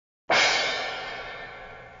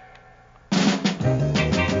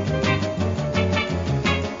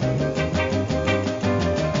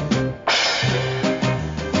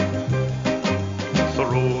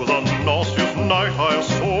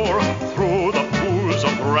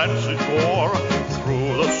rancid gore.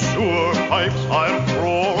 Through the sewer pipes I'll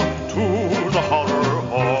crawl to the horror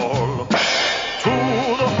hall. To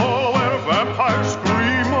the hall where vampires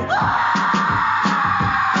scream.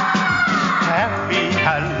 Happy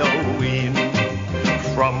Halloween.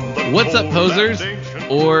 From the What's up, cold posers? and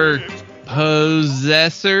ancient Or graves.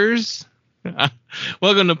 possessors?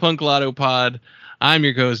 Welcome to Punk Lotto Pod. I'm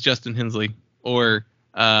your co-host, Justin Hensley. Or,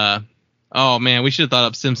 oh man, we should have thought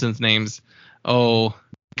up Simpsons names. Oh,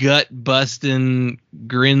 gut-bustin'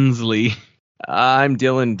 Grinsley. I'm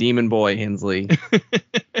Dylan Demon Boy Hensley.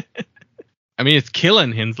 I mean, it's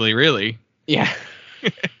killing Hensley, really. Yeah.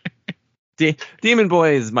 Demon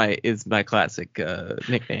Boy is my classic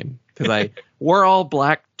nickname because I wore all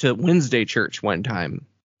black to Wednesday church one time.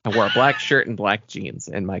 I wore a black shirt and black jeans,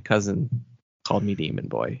 and my cousin called me Demon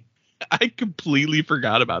Boy. I completely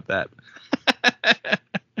forgot about that.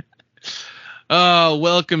 Oh,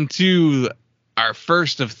 welcome to our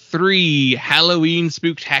first of 3 Halloween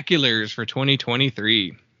spooktaculars for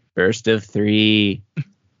 2023. First of 3.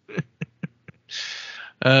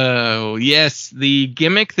 Oh, yes, the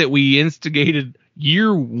gimmick that we instigated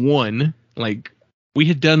year 1, like we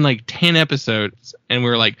had done like 10 episodes and we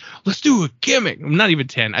were like, let's do a gimmick. Not even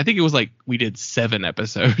 10. I think it was like we did 7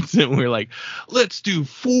 episodes and we were like, let's do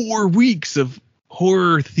 4 weeks of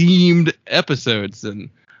horror themed episodes. And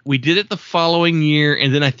we did it the following year.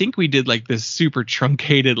 And then I think we did like this super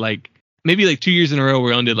truncated, like maybe like 2 years in a row,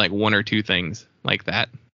 we only did like 1 or 2 things like that.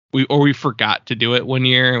 We forgot to do it one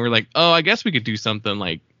year and we're like, oh, I guess we could do something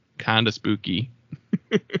like kind of spooky.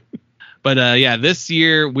 But yeah, this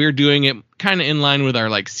year we're doing it kind of in line with our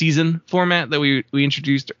like season format that we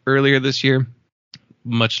introduced earlier this year.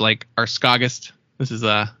 Much like our Skagist. This is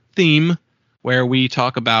a theme where we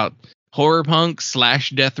talk about horror punk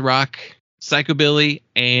 / death rock, psychobilly,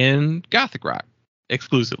 and gothic rock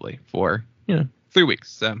exclusively for, 3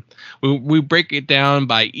 weeks. So we break it down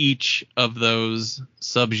by each of those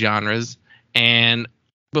subgenres. And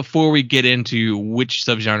before we get into which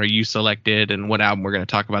subgenre you selected and what album we're going to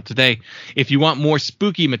talk about today, if you want more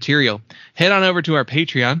spooky material, head on over to our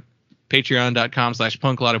Patreon,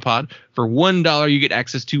 patreon.com/punklautopod. For $1, you get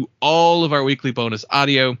access to all of our weekly bonus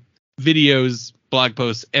audio, videos, blog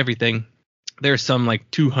posts, everything. There's some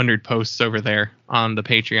like 200 posts over there on the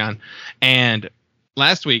Patreon. And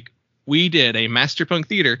last week, we did a Master Punk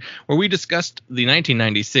Theater where we discussed the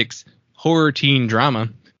 1996 horror teen drama,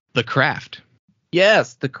 The Craft.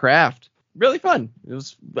 Yes, The Craft. Really fun. It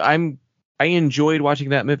was. I enjoyed watching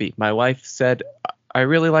that movie. My wife said I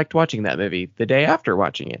really liked watching that movie the day after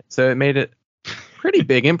watching it. So it made a pretty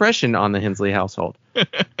big impression on the Hensley household.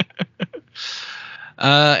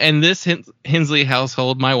 And this Hensley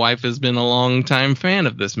household, my wife has been a long-time fan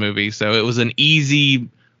of this movie. So it was an easy,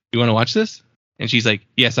 you want to watch this? And she's like,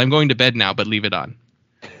 yes, I'm going to bed now, but leave it on.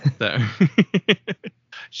 So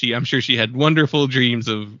I'm sure she had wonderful dreams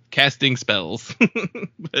of casting spells.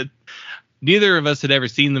 But neither of us had ever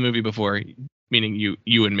seen the movie before, meaning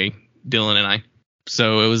you and me, Dylan and I.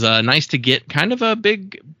 So it was nice to get kind of a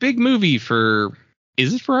big movie for,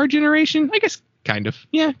 is it for our generation? I guess kind of.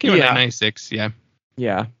 Yeah, came out in 1996, yeah.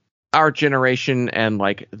 Yeah. Our generation and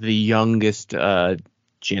like the youngest Gen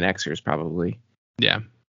Xers probably. Yeah.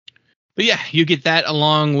 But yeah, you get that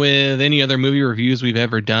along with any other movie reviews we've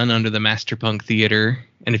ever done under the Master Punk Theater.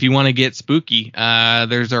 And if you want to get spooky,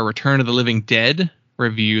 there's our Return of the Living Dead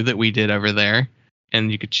review that we did over there.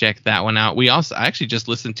 And you could check that one out. I actually just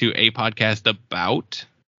listened to a podcast about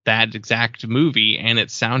that exact movie and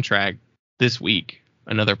its soundtrack this week.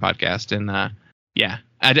 Another podcast. And yeah,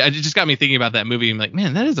 it just got me thinking about that movie. I'm like,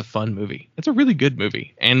 man, that is a fun movie. It's a really good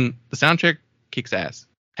movie. And the soundtrack kicks ass.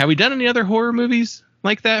 Have we done any other horror movies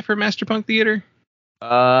like that for Master Punk Theater?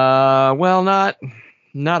 Well, not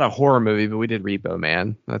a horror movie, but we did Repo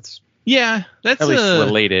Man. That's at least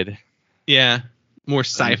related. Yeah, more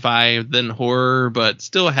sci-fi than horror, but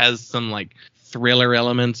still has some like thriller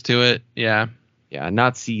elements to it. Yeah,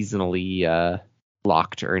 not seasonally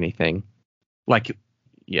locked or anything. Like,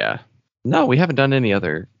 yeah, no, we haven't done any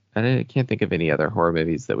other. I can't think of any other horror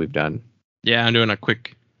movies that we've done. Yeah, I'm doing a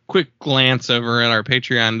quick glance over at our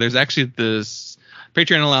Patreon. There's actually this.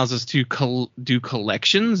 Patreon allows us to do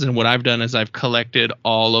collections, and what I've done is I've collected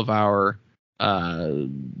all of our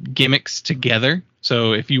gimmicks together.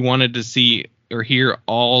 So if you wanted to see or hear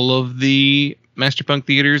all of the Master Punk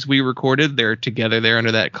Theaters we recorded, they're together there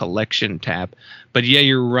under that collection tab. But yeah,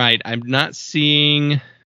 you're right. I'm not seeing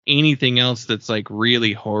anything else that's like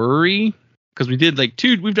really horror-y, because we did like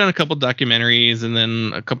we've done a couple documentaries and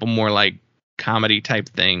then a couple more like comedy type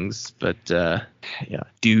things. But yeah,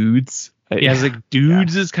 Dudes. Yeah, it's like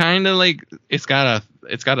Dudes is kind of like it's got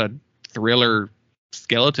a thriller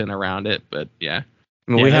skeleton around it, but yeah.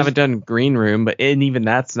 I mean, Yeah, we those- haven't done Green Room, and even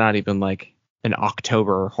that's not even like an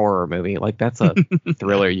October horror movie. Like that's a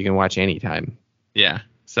thriller you can watch anytime. Yeah.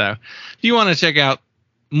 So if you want to check out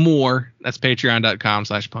more, that's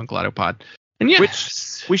patreon.com/punklautopod. And yeah,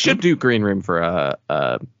 Which we should do Green Room for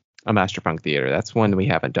a Master Punk Theater. That's one we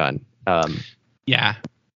haven't done. yeah.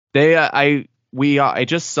 I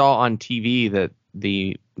just saw on TV that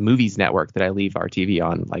the Movies Network that I leave our TV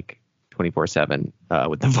on like 24/7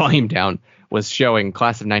 with the volume down was showing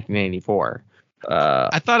Class of 1984.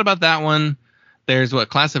 I thought about that one. There's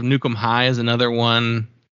Class of Nukem High is another one.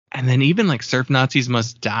 And then even like Surf Nazis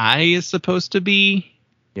Must Die is supposed to be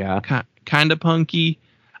Yeah. kind of punky.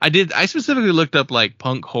 I specifically looked up like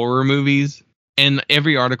punk horror movies, and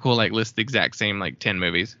every article like lists the exact same like 10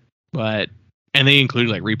 movies. And they include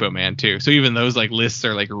like Repo Man too. So even those like lists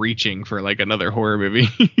are like reaching for like another horror movie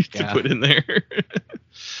to put in there.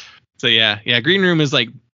 So yeah, Green Room is like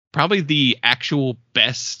probably the actual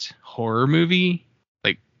best horror movie,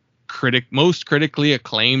 like most critically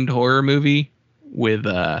acclaimed horror movie with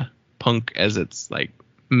punk as its like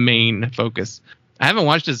main focus. I haven't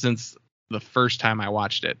watched it since the first time I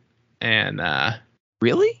watched it, and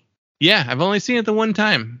Really? yeah, I've only seen it the one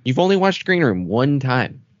time. You've only watched Green Room one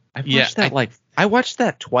time? I've watched that I watched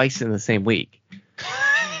that twice in the same week.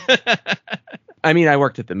 I mean, I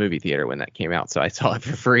worked at the movie theater when that came out, so I saw it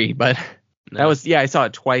for free. But I saw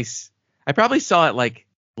it twice. I probably saw it like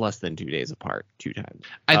less than 2 days apart, 2 times.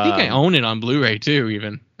 I think I own it on Blu-ray too,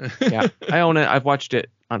 even. Yeah, I own it. I've watched it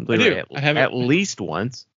on Blu-ray at least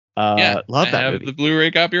once. Love that movie. The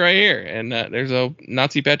Blu-ray copy right here, and there's a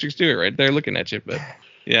Nazi Patrick Stewart right there looking at you. But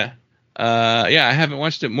yeah, I haven't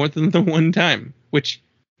watched it more than the one time, which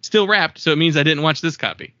still wrapped, so it means I didn't watch this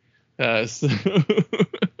copy. So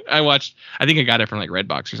I think I got it from like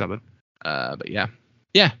Redbox or something. But yeah,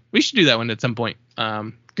 we should do that one at some point.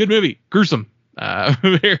 Good movie, gruesome,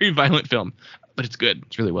 very violent film, but it's good.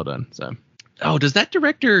 It's really well done. So, does that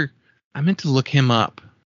director? I meant to look him up.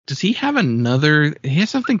 Does he have he has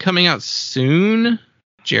something coming out soon?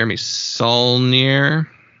 Jeremy Saulnier.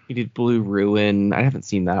 He did Blue Ruin. I haven't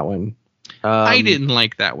seen that one. I didn't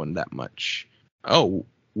like that one that much. Oh,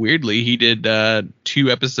 weirdly, he did 2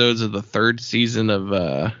 episodes of the 3rd season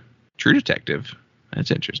of True Detective. That's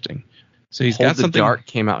interesting. So he's got something. Dark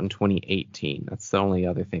came out in 2018. That's the only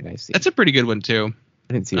other thing I've seen. That's a pretty good one too.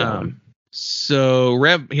 I didn't see that one. So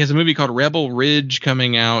he has a movie called Rebel Ridge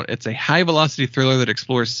coming out. It's a high velocity thriller that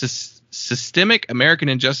explores systemic American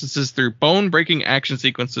injustices through bone-breaking action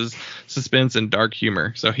sequences, suspense, and dark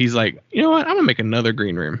humor. So he's like, you know what? I'm gonna make another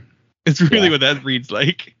Green Room. It's really what that reads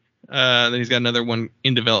like. Then he's got another one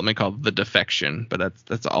in development called The Defection, but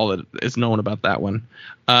that's all that is known about that one.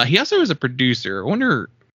 He also is a producer. I wonder,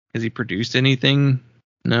 has he produced anything?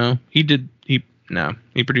 No, he did. He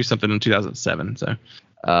produced something in 2007. So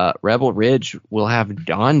Rebel Ridge will have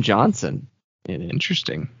Don Johnson in it.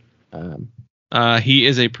 Interesting. He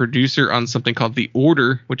is a producer on something called The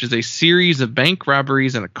Order, which is a series of bank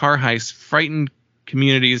robberies and a car heist frightened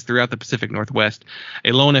communities throughout the Pacific Northwest.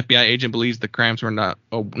 A lone FBI agent believes the crimes were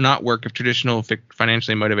not work of traditional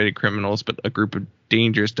financially motivated criminals, but a group of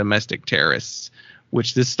dangerous domestic terrorists,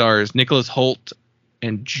 which this stars Nicholas Hoult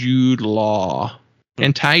and Jude Law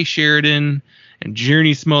and Ty Sheridan and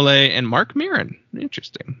Journey Smollett and Mark Maron.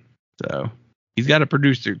 Interesting. So he's got a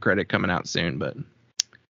producer credit coming out soon, but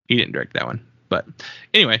he didn't direct that one. But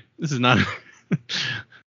anyway, this is not.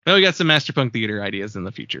 Well, we got some Master Punk Theater ideas in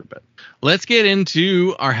the future, but let's get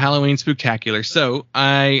into our Halloween Spooktacular. So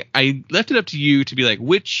I left it up to you to be like,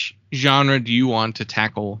 which genre do you want to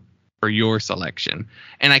tackle for your selection?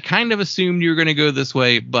 And I kind of assumed you were going to go this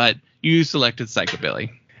way, but you selected Psychobilly.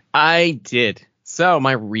 I did. So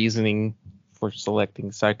my reasoning for selecting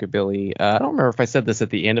Psychobilly, I don't remember if I said this at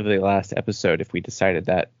the end of the last episode, if we decided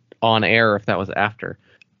that on air, or if that was after.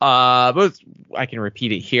 But I can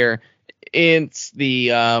repeat it here. It's the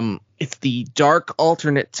dark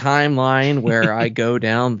alternate timeline where I go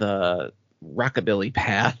down the rockabilly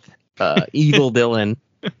path, evil Dylan,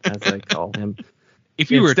 as I call him.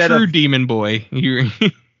 If you were a true demon boy,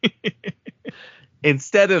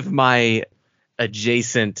 instead of my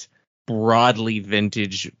adjacent broadly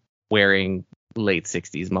vintage wearing late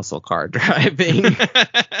 60s muscle car driving,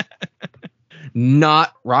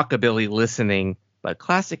 not rockabilly listening, but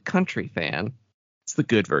classic country fan. It's the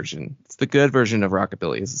good version. It's the good version of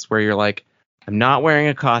rockabilly. It's where you're like, I'm not wearing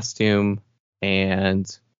a costume and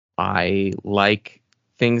I like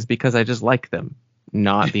things because I just like them,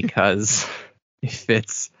 not because if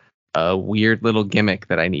it's a weird little gimmick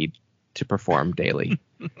that I need to perform daily.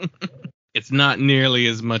 It's not nearly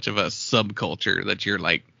as much of a subculture that you're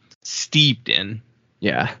like steeped in.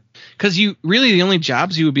 Yeah. Because the only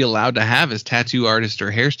jobs you would be allowed to have is tattoo artist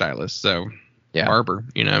or hairstylist. So Yeah. barber,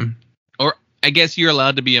 or I guess you're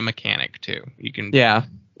allowed to be a mechanic too. You can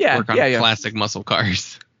work on classic muscle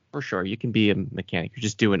cars. For sure. You can be a mechanic. You're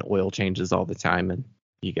just doing oil changes all the time, and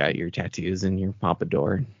you got your tattoos and your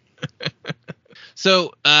pompadour.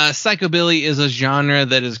 So psychobilly is a genre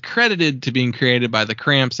that is credited to being created by the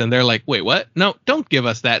Cramps, and they're like, wait, what? No, don't give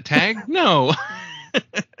us that tag. No.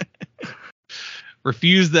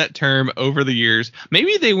 Refused that term over the years.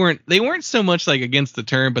 Maybe they weren't so much like against the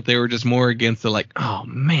term, but they were just more against the like, oh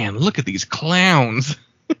man, look at these clowns.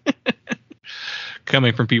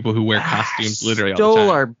 Coming from people who wear costumes literally all the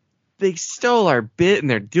time. They stole our bit, and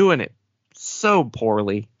they're doing it so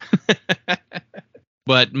poorly.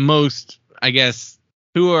 But most, I guess,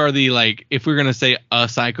 who are the, like, if we're going to say a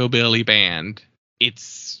psychobilly band,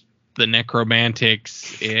 it's the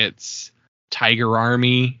Necromantics, it's Tiger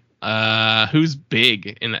Army, who's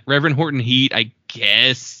big in that? Reverend Horton Heat, I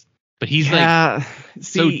guess, but he's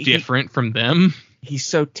so different from them. He's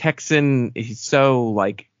so Texan. He's so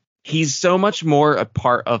much more a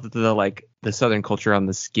part of the Southern culture on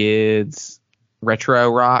the Skids, retro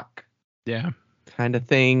rock, kind of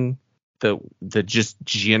thing. The just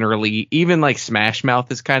generally, even like Smash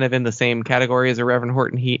Mouth is kind of in the same category as a Reverend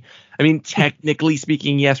Horton Heat. I mean, technically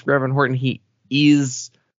speaking, yes, Reverend Horton Heat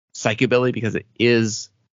is psychobilly because it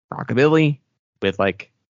is rockabilly with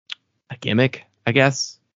like a gimmick, I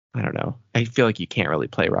guess. I don't know. I feel like you can't really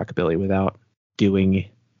play rockabilly without doing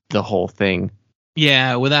the whole thing.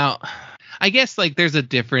 Yeah, I guess like there's a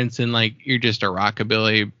difference in like you're just a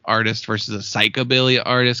rockabilly artist versus a psychobilly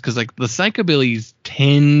artist, because like the psychobillies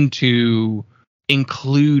tend to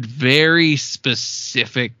include very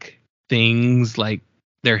specific things, like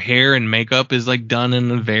their hair and makeup is like done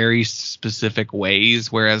in very specific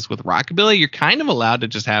ways, whereas with rockabilly you're kind of allowed to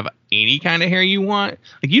just have any kind of hair you want.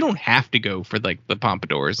 Like you don't have to go for like the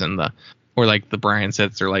pompadours and or like the Brian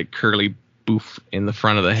sets or like curly boof in the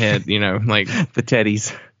front of the head, like the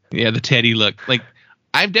teddies. Yeah, the Teddy look. Like,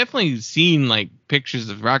 I've definitely seen like pictures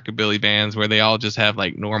of rockabilly bands where they all just have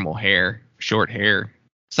like normal hair, short hair.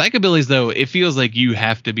 Psychobillies, though, it feels like you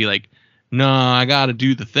have to be like, no, I got to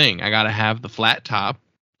do the thing. I got to have the flat top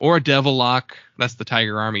or a devil lock. That's the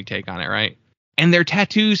Tiger Army take on it, right? And their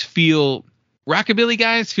tattoos rockabilly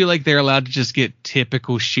guys feel like they're allowed to just get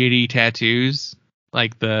typical shitty tattoos,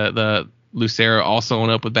 like the Lucero also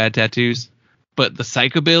went up with bad tattoos. But the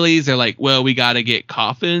psychobillies are like, well, we got to get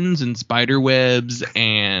coffins and spider webs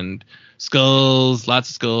and skulls, lots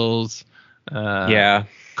of skulls.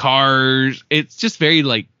 Cars. It's just very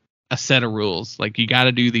like a set of rules. Like you got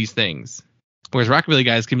to do these things. Whereas rockabilly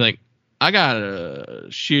guys can be like, I got a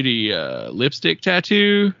shitty lipstick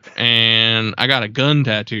tattoo and I got a gun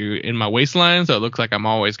tattoo in my waistline, so it looks like I'm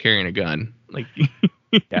always carrying a gun. Like,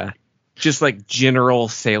 yeah. Just like general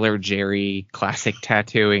Sailor Jerry classic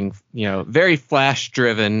tattooing, very flash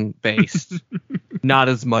driven based, not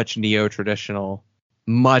as much neo-traditional,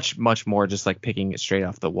 much more just like picking it straight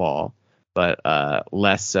off the wall, but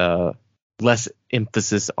less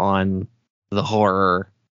emphasis on the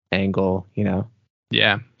horror angle,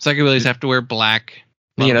 Yeah, psychobillies have to wear black.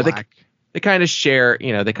 Black. They kind of share,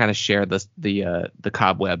 the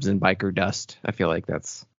cobwebs and biker dust. I feel like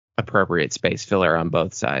that's appropriate space filler on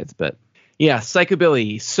both sides, but yeah,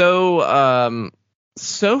 psychobilly so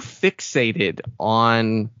fixated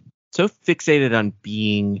on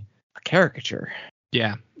being a caricature.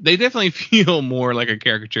 Yeah, they definitely feel more like a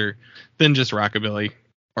caricature than just rockabilly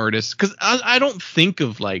artists, because I don't think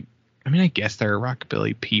of I guess there are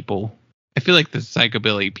rockabilly people. I feel like the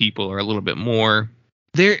psychobilly people are a little bit more,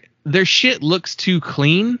 their shit looks too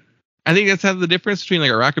clean. I think that's how the difference between like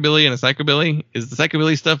a rockabilly and a psychobilly is. The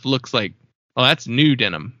psychobilly stuff looks like, oh, that's new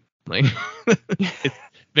denim. Like it's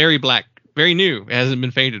very black, very new. It hasn't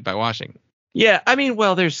been faded by washing. Yeah, I mean,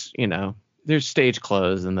 well, there's stage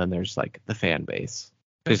clothes, and then there's like the fan base.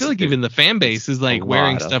 I feel like even the fan base is like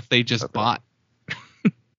wearing stuff they just bought.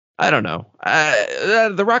 I don't know.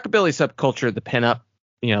 The rockabilly subculture, the pinup,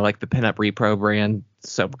 like the pinup repro brand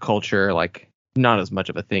subculture, like not as much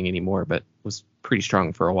of a thing anymore, but was pretty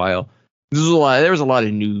strong for a while. There was a lot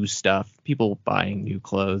of new stuff, people buying new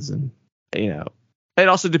clothes, and it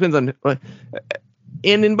also depends on,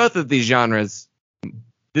 and in both of these genres,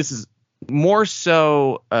 this is more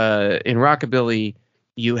so in rockabilly,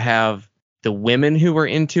 you have the women who are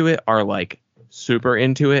into it are like super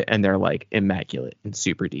into it, and they're like immaculate and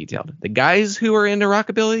super detailed. The guys who are into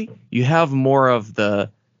rockabilly, you have more of the,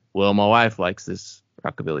 well, my wife likes this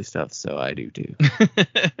rockabilly stuff, so I do too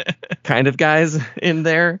kind of guys in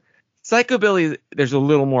there. Psychobilly, there's a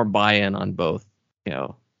little more buy-in on both,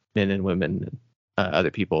 men and women.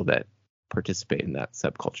 other people that participate in that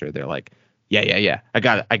subculture. They're like, yeah. I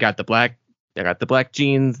got the black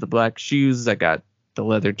jeans, the black shoes. I got the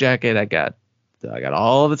leather jacket. I got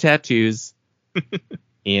all the tattoos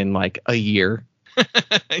in like a year.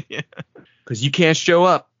 Yeah. Because you can't show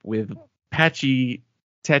up with patchy,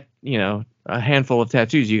 a handful of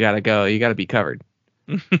tattoos. You gotta be covered.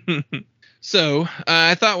 So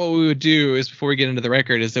I thought what we would do is, before we get into the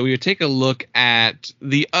record, is that we would take a look at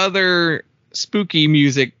the other spooky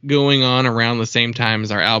music going on around the same time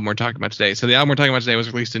as our album we're talking about today. So the album we're talking about today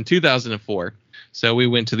was released in 2004. So we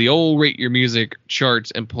went to the old Rate Your Music charts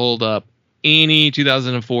and pulled up any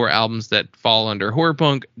 2004 albums that fall under horror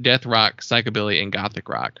punk, death rock, psychobilly, and gothic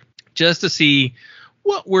rock, just to see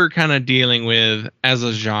what we're kind of dealing with as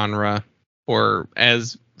a genre, or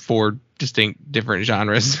as 4 distinct different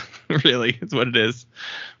genres. Really is what it is,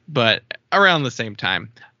 but around the same time.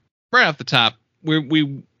 Right off the top,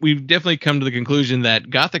 we've definitely come to the conclusion that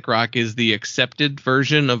gothic rock is the accepted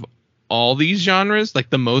version of all these genres, like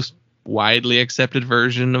the most widely accepted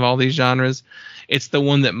version of all these genres. It's the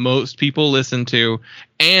one that most people listen to,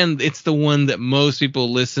 and it's the one that most people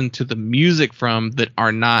listen to the music from that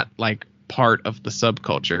are not like part of the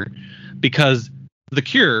subculture, because The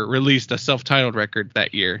Cure released a self-titled record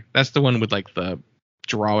that year. That's the one with like the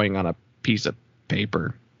drawing on a piece of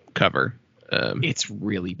paper cover. It's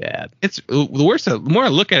really bad. It's the worse. The more I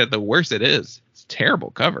look at it, the worse it is. It's a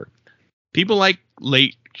terrible cover. People like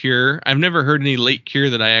late Cure. I've never heard any late Cure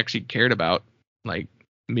that I actually cared about, like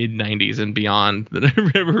mid 90s and beyond, that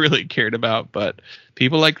I've never really cared about. But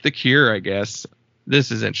people like The Cure, I guess.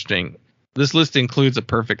 This is interesting. This list includes A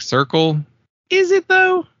Perfect Circle. Is it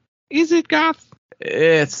though? Is it goth?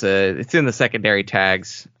 It's in the secondary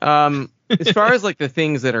tags. As far as like the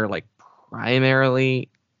things that are like primarily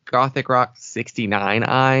gothic rock, 69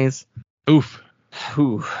 Eyes. Oof.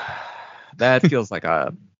 That feels like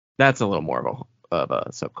that's a little more of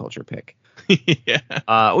a subculture pick. Yeah.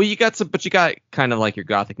 Well, you got kind of like your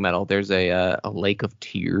gothic metal. There's a Lake of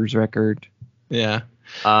Tears record. Yeah.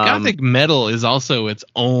 Gothic metal is also its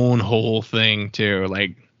own whole thing too.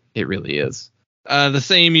 Like, it really is. The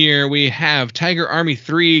same year we have Tiger Army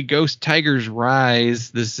 3, Ghost Tigers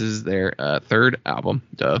Rise. This is their third album,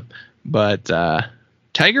 but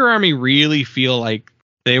Tiger Army really feel like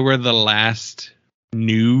they were the last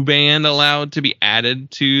new band allowed to be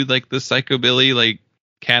added to like the psychobilly like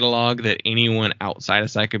catalog that anyone outside of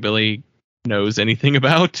psychobilly knows anything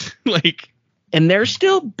about. Like, and they're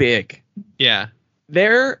still big. Yeah.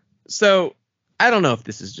 So I don't know if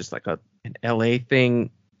this is just like an LA thing,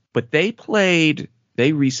 but they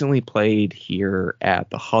recently played here at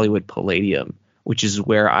the Hollywood Palladium, which is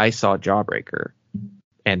where I saw Jawbreaker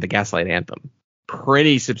and the Gaslight Anthem.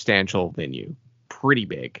 Pretty substantial venue, pretty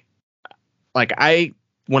big. Like,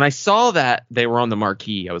 when I saw that they were on the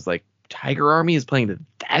marquee, I was like, Tiger Army is playing to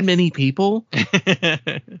that many people?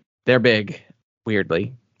 They're big,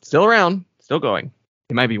 weirdly. Still around, still going.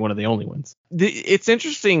 It might be one of the only ones. It's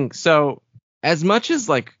interesting. So as much as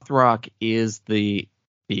like rock is the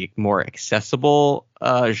more accessible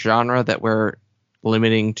genre that we're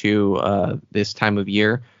limiting to this time of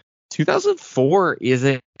year, 2004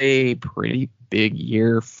 is a pretty big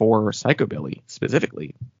year for psychobilly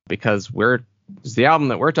specifically, because it's the album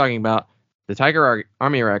that we're talking about, the Tiger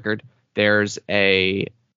Army record. There's a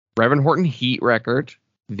Reverend Horton Heat record.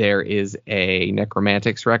 There is a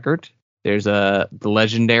Necromantics record. There's the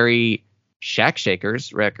legendary Shack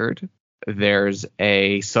Shakers record. There's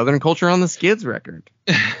a Southern Culture on the Skids record.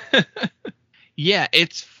 Yeah,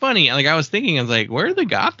 it's funny. Like, I was thinking, I was like, where are the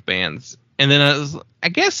goth bands? And then I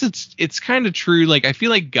guess it's kind of true. Like, I feel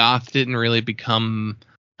like goth didn't really become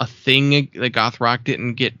a thing. Like, goth rock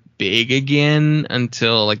didn't get big again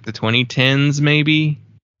until like the 2010s, maybe,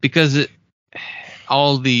 because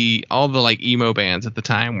all the like emo bands at the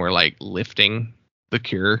time were like lifting The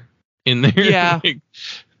Cure in their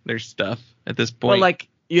their stuff at this point. Well, like,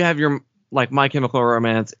 you have your like My Chemical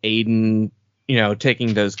Romance, Aiden,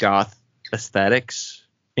 taking those goth aesthetics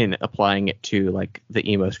and applying it to like the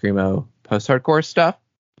emo screamo post-hardcore stuff.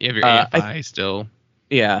 You have your AFI still.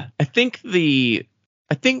 Yeah, I think the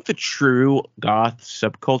true goth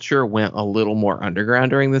subculture went a little more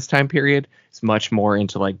underground during this time period. It's much more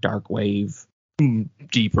into like dark wave,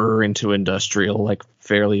 deeper into industrial, like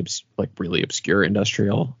fairly really obscure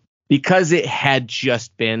industrial, because it had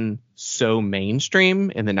just been so mainstream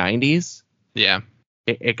in the 90s. Yeah,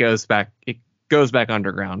 it goes back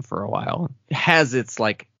underground for a while. It has its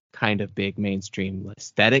like kind of big mainstream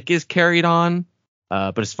aesthetic is carried on,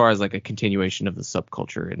 but as far as like a continuation of the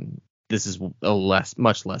subculture, and this is a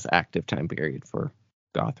much less active time period for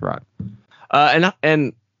goth rock.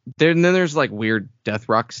 And then there's like weird death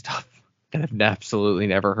rock stuff that I've absolutely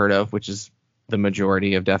never heard of, which is the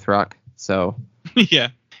majority of death rock. So Yeah.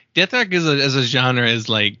 Death rock as a genre is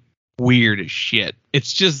like weird as shit.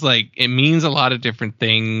 It's just like it means a lot of different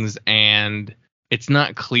things, and it's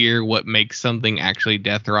not clear what makes something actually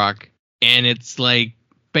death rock. And it's like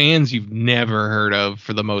bands you've never heard of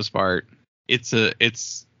for the most part. It's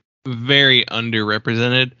very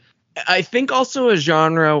underrepresented. I think also a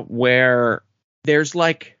genre where there's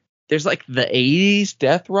like the 80s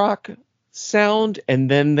death rock sound,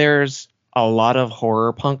 and then there's a lot of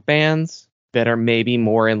horror punk bands that are maybe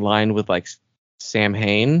more in line with like Sam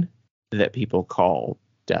Hain that people call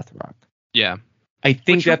death rock. Yeah. I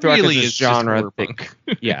think Which death really rock is a is just genre horror that, punk.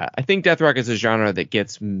 yeah, I think death rock is a genre that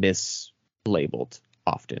gets mislabeled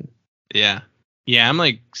often. Yeah. Yeah, I'm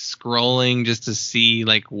like scrolling just to see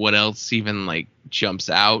like what else even like jumps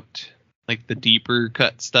out. Like the deeper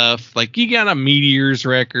cut stuff. Like you got a Meteors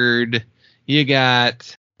record. You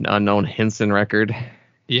got An Unknown Henson record.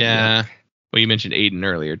 yeah. Well, you mentioned Aiden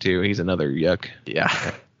earlier too. He's another yuck.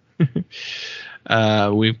 Yeah.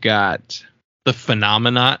 We've got the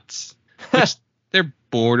Phenomenauts. Which they're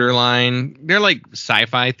borderline. They're like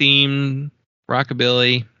sci-fi themed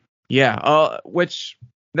rockabilly. Yeah. Which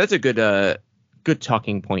that's a good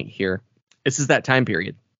talking point here. This is that time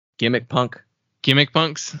period. Gimmick punk. Gimmick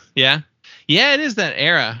punks. Yeah. Yeah, it is that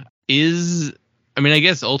era. I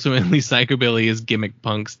guess ultimately psychobilly is gimmick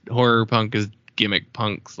punks. Horror punk is gimmick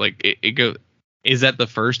punks. Like it goes. Is that the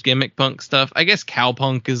first gimmick punk stuff? I guess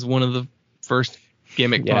cowpunk is one of the first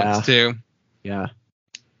gimmick punks too. Yeah.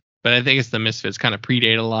 But I think it's the Misfits kind of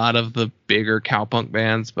predate a lot of the bigger cowpunk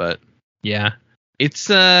bands. But yeah, it's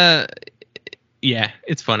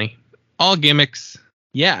it's funny. All gimmicks.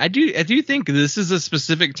 Yeah, I do think this is a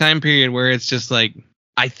specific time period where it's just like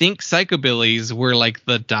I think psychobillies were like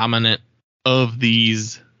the dominant of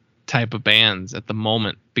these type of bands at the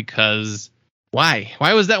moment, because why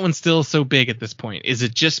was that one still so big at this point? Is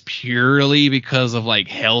it just purely because of like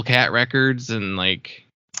Hellcat Records and like?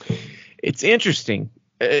 It's interesting.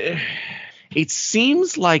 It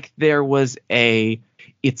seems like there was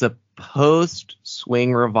it's a post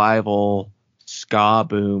swing revival ska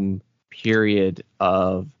boom period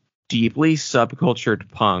of deeply subcultured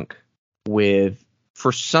punk, with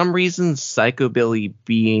for some reason psychobilly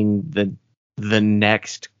being the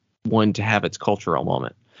next one to have its cultural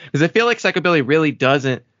moment. Because I feel like psychobilly really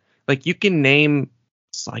doesn't, like, you can name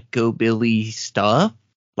psychobilly stuff,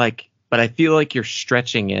 like, but I feel like you're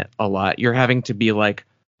stretching it a lot. You're having to be like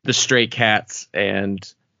the Stray Cats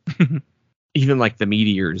and even like the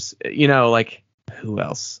Meteors, like who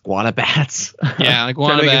else? Wanabats. Yeah, like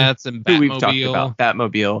Wanabats and who we've talked Batmobile. about.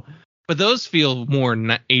 Batmobile. But those feel more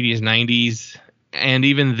 80s, 90s. And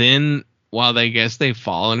even then, while I guess they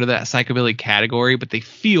fall under that psychobilly category, but they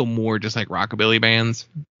feel more just like rockabilly bands.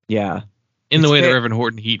 Yeah. In the way that Reverend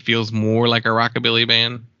Horton Heat feels more like a rockabilly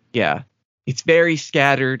band. Yeah. It's very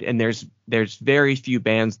scattered, and there's very few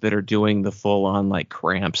bands that are doing the full on like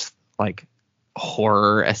Cramps like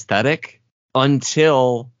horror aesthetic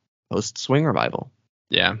until post swing revival.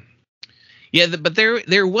 Yeah. Yeah, but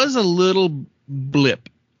there was a little blip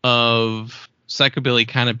of psychobilly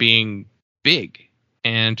kind of being big,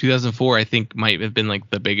 and 2004 I think might have been like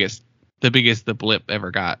the biggest the blip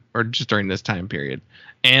ever got, or just during this time period.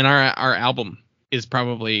 And our album is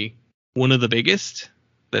probably one of the biggest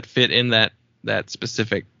that fit in that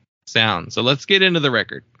specific sound. So let's get into the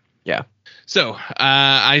record. Yeah. So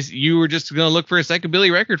you were just gonna look for a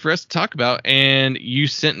psychobilly record for us to talk about, and you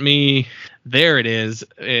sent me, there it is,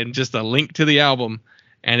 and just a link to the album,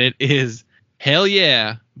 and it is Hell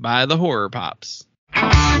Yeah by the Horrorpops.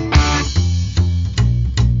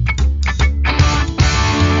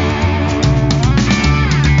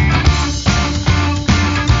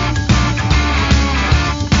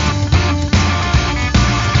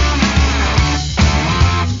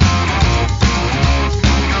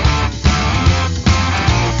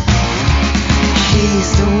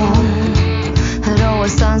 She's the one that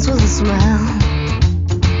always stands with a smile.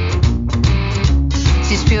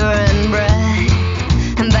 She's pure and bright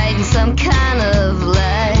and bathed in some kind of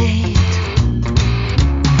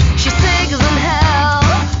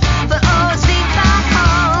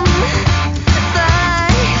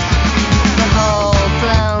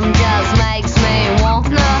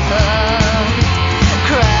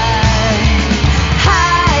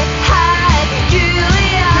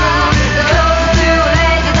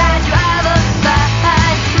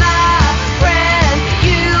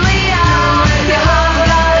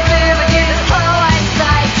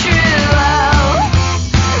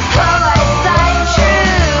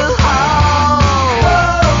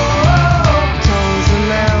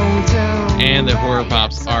band, the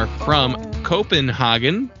Horrorpops, are from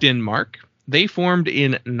Copenhagen, Denmark. They formed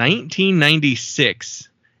in 1996,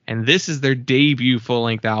 and this is their debut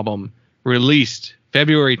full-length album, released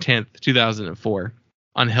February 10th, 2004,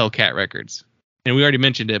 on Hellcat Records. And we already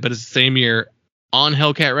mentioned it, but it's the same year on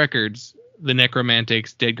Hellcat Records, The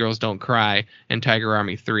Necromantics, Dead Girls Don't Cry, and Tiger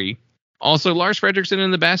Army 3. Also, Lars Frederiksen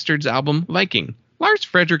and the Bastards album, Viking. Lars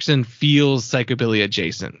Frederiksen feels psychobilly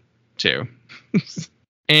adjacent, too.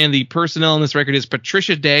 And the personnel on this record is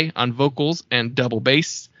Patricia Day on vocals and double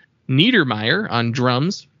bass, Niedermeyer on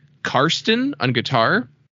drums, Karsten on guitar,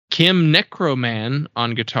 Kim Necroman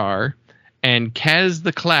on guitar, and Kaz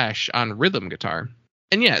the Clash on rhythm guitar.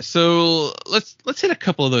 And yeah, so let's hit a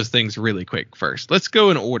couple of those things really quick first. Let's go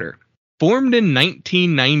in order. Formed in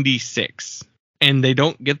 1996, and they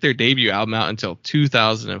don't get their debut album out until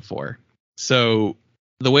 2004. So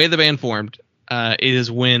the way the band formed is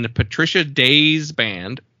when Patricia Day's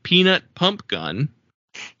band, Peanut Pump Gun,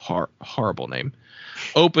 horrible name,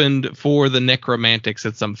 opened for the Necromantics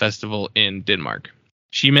at some festival in Denmark.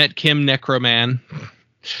 She met Kim Necroman,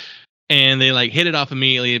 and they hit it off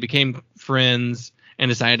immediately. They became friends and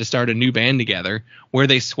decided to start a new band together where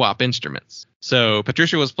they swap instruments. So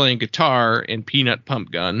Patricia was playing guitar in Peanut Pump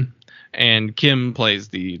Gun, and Kim plays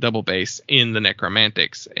the double bass in the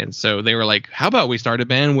Necromantics. And so they were like, how about we start a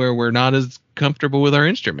band where we're not as comfortable with our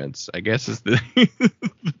instruments, I guess is the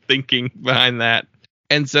thinking behind that.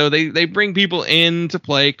 And so they bring people in to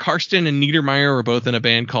play. Karsten and Niedermeyer were both in a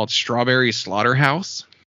band called Strawberry Slaughterhouse.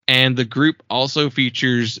 And the group also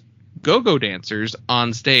features go-go dancers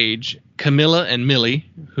on stage, Camilla and Millie,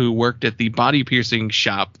 who worked at the body piercing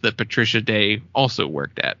shop that Patricia Day also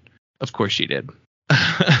worked at. Of course she did.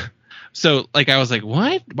 So I was like,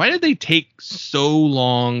 what? Why did they take so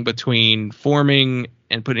long between forming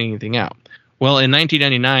and putting anything out? Well, in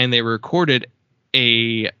 1999, they recorded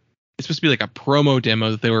it's supposed to be a promo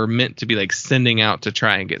demo that they were meant to be sending out to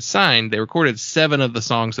try and get signed. They recorded 7 of the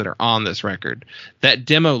songs that are on this record. That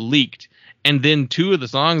demo leaked, and then 2 of the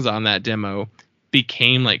songs on that demo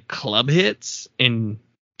became club hits in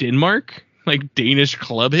Denmark, Danish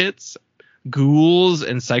club hits. Ghouls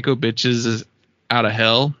and Psycho Bitches Out of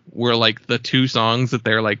Hell were the 2 songs that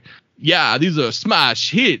they're yeah, these are smash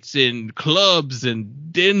hits in clubs in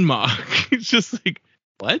Denmark. It's just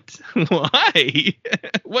what? Why?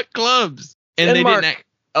 What clubs? And Denmark they didn't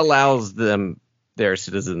allows their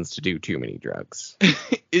citizens to do too many drugs.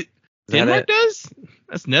 Denmark does?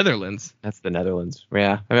 That's Netherlands. That's the Netherlands.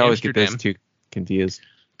 Yeah, I always get those two confused.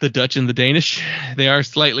 The Dutch and the Danish, they are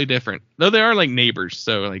slightly different, though they are neighbors.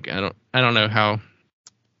 So I don't know how.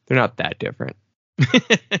 They're not that different.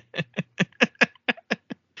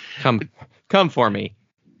 Come for me,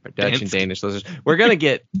 Dutch and Danish listeners. We're gonna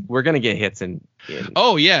get hits in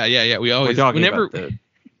oh yeah. We always whenever about the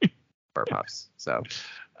Horrorpops. So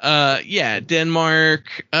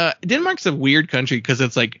Denmark. Denmark's a weird country because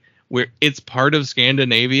it's it's part of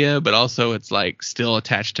Scandinavia, but also it's still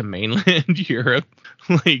attached to mainland Europe.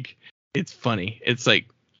 It's funny. It's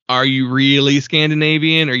are you really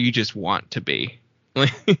Scandinavian or you just want to be?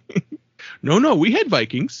 No, we had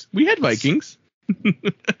Vikings.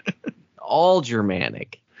 All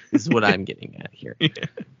Germanic is what I'm getting at here. Yeah.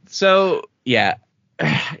 So, yeah,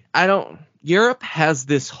 Europe has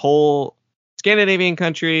this whole Scandinavian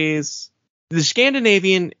countries. The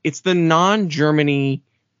Scandinavian, it's the non-Germany,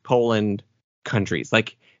 Poland countries.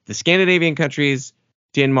 The Scandinavian countries,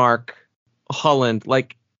 Denmark, Holland,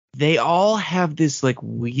 they all have this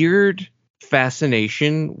weird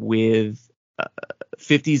fascination with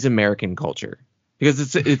 50s American culture,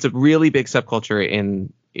 because it's a really big subculture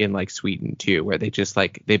in Sweden too, where they just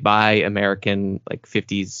they buy American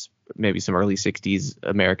 50s, maybe some early 60s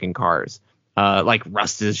American cars,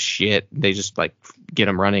 rust as shit. They just get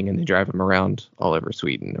them running and they drive them around all over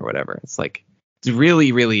Sweden or whatever. It's it's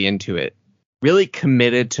really, really into it, really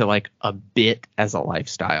committed to a bit as a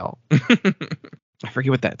lifestyle. I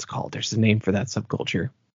forget what that's called. There's a name for that subculture.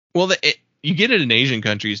 Well, you get it in Asian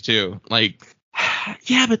countries too.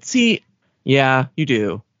 Yeah, but see, yeah, you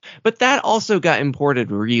do. But that also got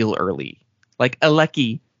imported real early.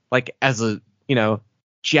 Aleki, as a,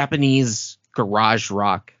 Japanese garage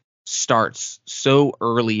rock starts so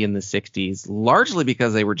early in the 60s, largely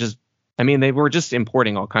because they were just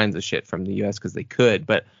importing all kinds of shit from the US because they could,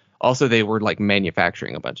 but also they were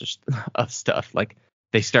manufacturing a bunch of stuff.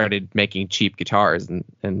 They started making cheap guitars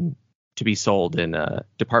and to be sold in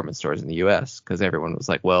department stores in the US because everyone was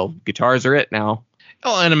well, guitars are it now.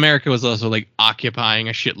 Oh, and America was also occupying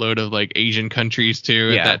a shitload of Asian countries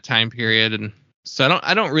too at that time period, and so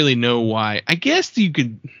I don't really know why. I guess you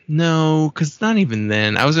could no, because not even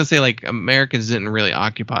then. I was gonna say Americans didn't really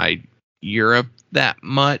occupy Europe that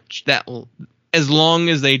much. That as long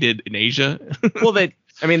as they did in Asia. Well, they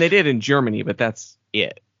did in Germany, but that's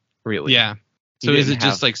it, really. Yeah. So You is it didn't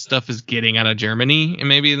just have- like stuff is getting out of Germany, and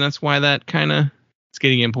maybe that's why that kind of it's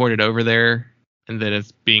getting imported over there, and then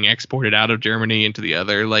it's being exported out of Germany into the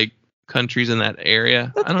other like countries in that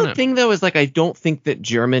area? That's I don't the know. thing, though, is like I don't think that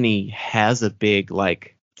Germany has a big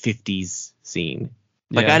like 50s scene.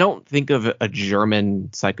 Like Yeah. I don't think of a German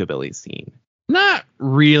psychobilly scene. Not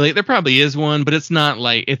really. There probably is one, but it's not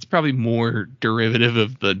like it's probably more derivative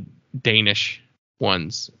of the Danish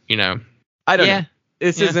ones, you know. I don't Yeah. know.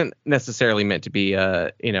 This Yeah. isn't necessarily meant to be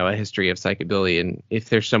a history of psychobilly, and if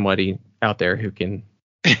there's somebody out there who can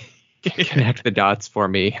connect the dots for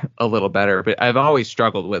me a little better, but I've always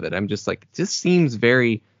struggled with it. I'm just like, it just seems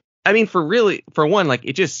very, I mean, for one, like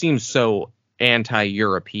it just seems so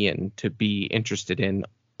anti-European to be interested in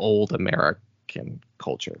old American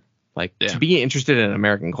culture, like Yeah. to be interested in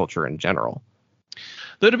American culture in general.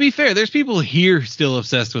 Though to be fair, there's people here still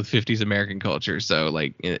obsessed with 50s American culture, so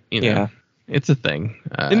like you know, Yeah. it's a thing.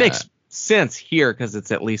 It makes sense here because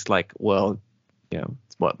it's at least like, well,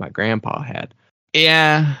 it's what my grandpa had.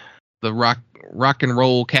 Yeah, the rock and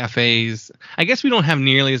roll cafes. I guess we don't have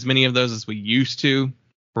nearly as many of those as we used to.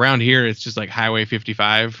 Around here, it's just like Highway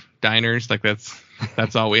 55 diners. Like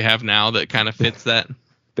that's all we have now that kind of fits that.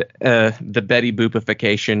 The Betty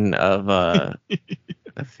Boopification of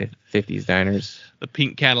 50s diners. The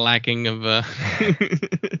pink Cadillacing of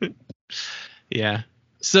yeah.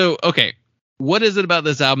 So okay, what is it about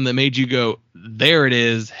this album that made you go, there it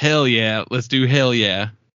is, hell yeah, let's do hell yeah?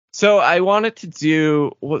 So I wanted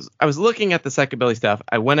to I was looking at the psychobilly stuff.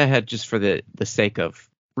 I went ahead just for the sake of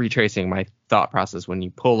retracing my thought process. When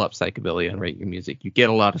you pull up psychobilly on Rate Your Music, you get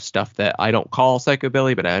a lot of stuff that I don't call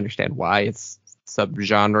psychobilly, but I understand why it's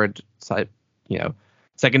subgenre,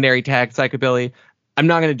 secondary tag psychobilly. I'm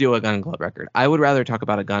not going to do a Gun Club record. I would rather talk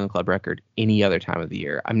about a Gun Club record any other time of the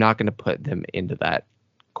year. I'm not going to put them into that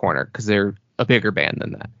corner because they're a bigger band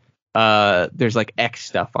than that. There's like X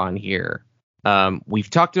stuff on here. We've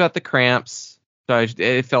talked about the Cramps, so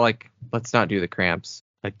it felt like let's not do the Cramps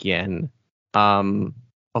again.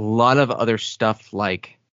 A lot of other stuff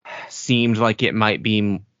like seemed like it might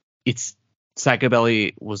be it's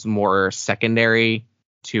psychobilly was more secondary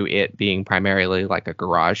to it being primarily like a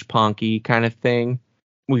garage punky kind of thing.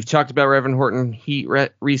 We've talked about Reverend Horton Heat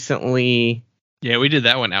recently. Yeah, we did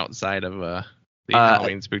that one outside of the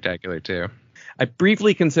Halloween Spooktacular too. I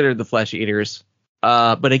briefly considered the Flesh Eaters,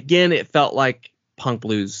 but again, it felt like punk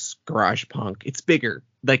blues, garage punk. It's bigger.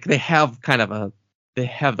 Like they have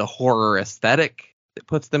the horror aesthetic that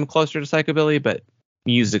puts them closer to psychobilly, but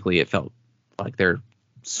musically it felt like they're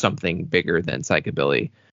something bigger than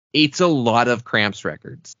psychobilly. It's a lot of Cramps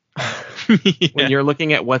records. Yeah. When you're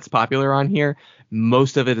looking at what's popular on here,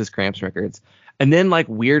 most of it is Cramps records. And then like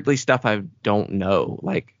weirdly stuff I don't know,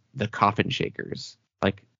 like the Coffin Shakers,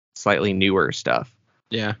 like slightly newer stuff.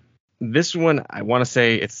 Yeah. This one, I want to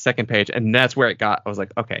say it's second page, and that's where it got. I was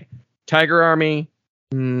like, okay, Tiger Army,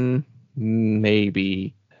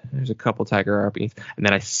 maybe. There's a couple Tiger Armies. And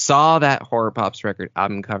then I saw that Horrorpops record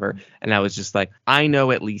album cover, and I was just like, I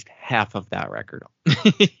know at least half of that record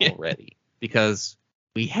already because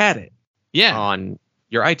we had it Yeah. on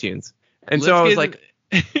your iTunes. And so I was like,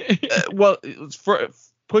 well, it was for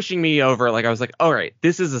pushing me over. Like I was like, all right,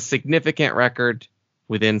 this is a significant record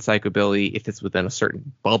within psychobilly. If it's within a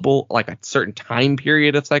certain bubble, like a certain time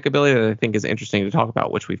period of psychobilly that I think is interesting to talk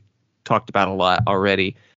about, which we've talked about a lot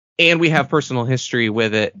already. And we have personal history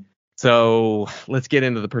with it. So let's get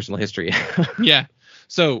into the personal history. Yeah.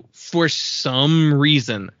 So for some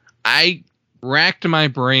reason, I racked my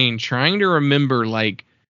brain trying to remember like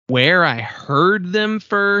where I heard them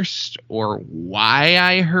first or why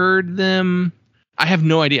I heard them. I have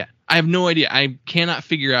no idea. I cannot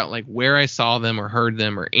figure out like where I saw them or heard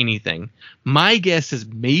them or anything. My guess is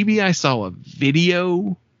maybe I saw a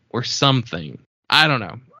video or something. I don't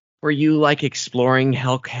know. Were you like exploring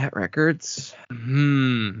Hellcat Records?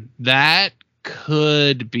 That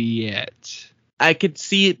could be it. I could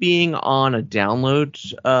see it being on a download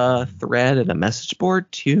thread and a message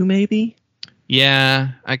board too, maybe. Yeah,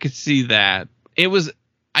 I could see that.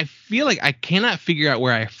 I feel like I cannot figure out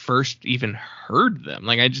where I first even heard them.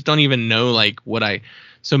 Like I just don't even know like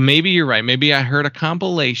so maybe you're right. Maybe I heard a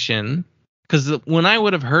compilation because when I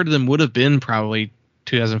would have heard them would have been probably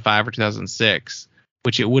 2005 or 2006,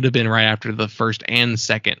 which it would have been right after the first and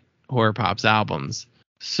second Horrorpops albums.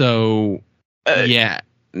 So yeah,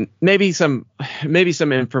 maybe some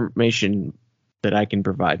information that I can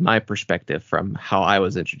provide, my perspective from how I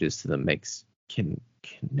was introduced to them can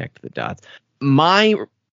connect the dots.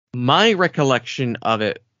 My recollection of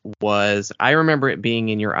it was, I remember it being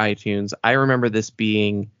in your iTunes. I remember this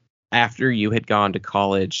being after you had gone to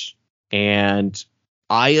college, and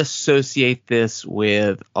I associate this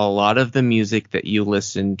with a lot of the music that you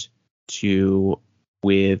listened to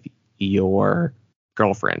with your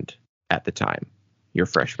girlfriend at the time, your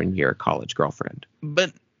freshman year college girlfriend.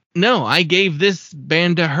 But no, I gave this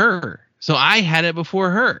band to her. So I had it before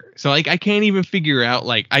her. So like I can't even figure out,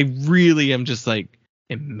 like, I really am just like,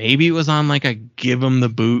 and maybe it was on like a Give 'Em the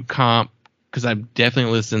Boot comp, because I've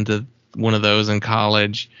definitely listened to one of those in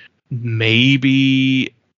college.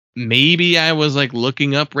 Maybe I was like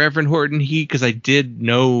looking up Reverend Horton Heat, because I did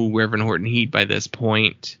know Reverend Horton Heat by this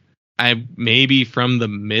point. Maybe just from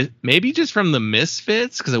the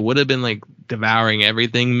Misfits, because I would have been like devouring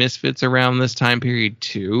everything Misfits around this time period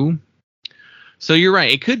too. So you're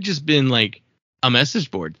right. It could just been like a message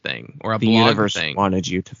board thing or a The blog universe thing. wanted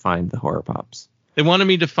you to find the Horrorpops. They wanted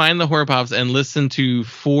me to find the Horrorpops and listen to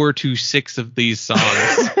 4 to 6 of these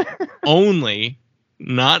songs only,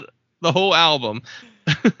 not the whole album.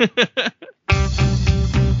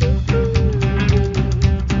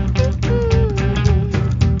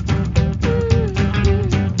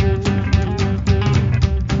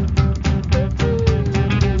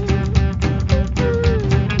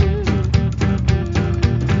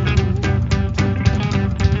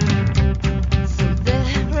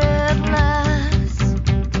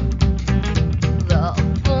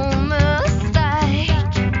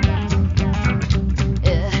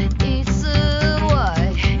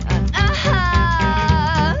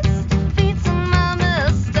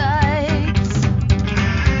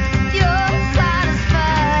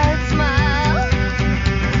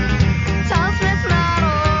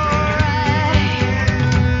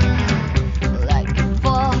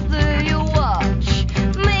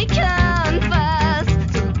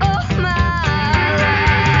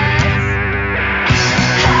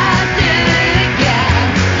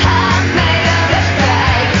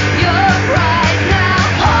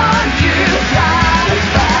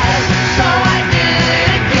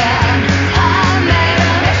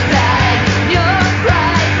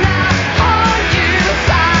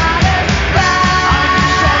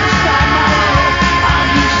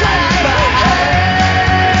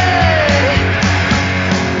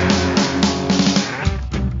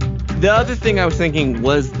 The other thing I was thinking,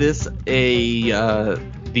 was this these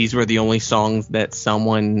were the only songs that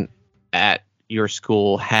someone at your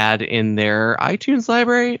school had in their iTunes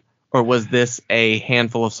library, or was this a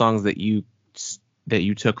handful of songs that you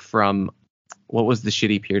took from, what was the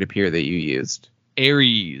shitty peer-to-peer that you used?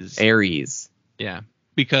 Aries. Yeah,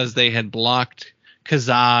 because they had blocked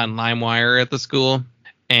Kazaa and LimeWire at the school.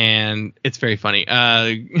 And it's very funny.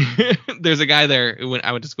 There's a guy there who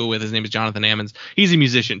I went to school with. His name is Jonathan Ammons. He's a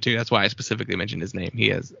musician too. That's why I specifically mentioned his name.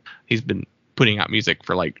 He's been putting out music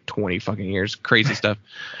for like 20 fucking years. Crazy stuff.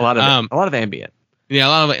 a lot of ambient. Yeah, a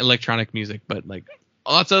lot of electronic music, but like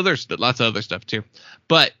lots of other stuff too.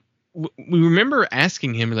 But we remember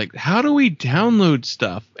asking him, like, how do we download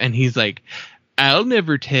stuff? And he's like, I'll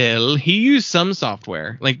never tell. He used some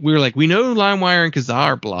software. Like, we were like, we know LimeWire and Kazaa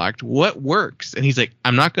are blocked. What works? And he's like,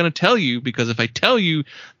 I'm not going to tell you, because if I tell you,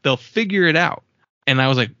 they'll figure it out. And I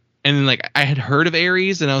was like, and then like I had heard of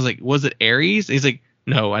Aries, and I was like, was it Aries? And he's like,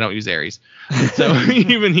 no, I don't use Aries. So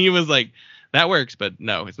even he was like, that works, but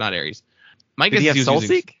no, it's not Aries. My guess is he was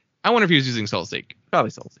SoulSeek? I wonder if he was using SoulSeek.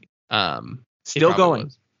 Probably SoulSeek. Still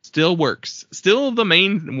going. Still works. Still the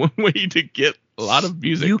main way to get a lot of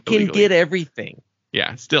music. You can illegally. get everything.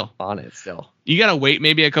 Yeah, still on it still. You gotta wait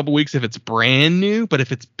maybe a couple weeks if it's brand new, but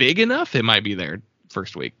if it's big enough, it might be there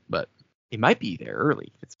first week. But it might be there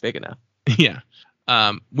early if it's big enough. Yeah.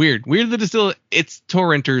 Weird that it's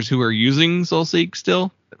torrenters who are using SoulSeek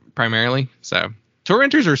still primarily. So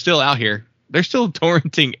torrenters are still out here. They're still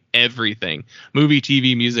torrenting everything. Movie,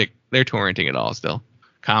 TV, music. They're torrenting it all still.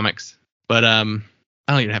 Comics. But I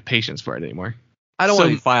don't even have patience for it anymore. I don't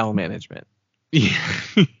want file management. Yeah.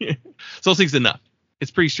 SoulSeek's enough.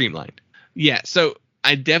 It's pretty streamlined. Yeah, so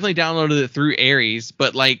I definitely downloaded it through Aries,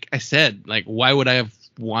 but like I said, like, why would I have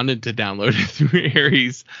wanted to download it through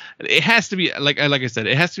Aries? It has to be like I said,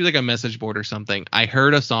 it has to be like a message board or something. I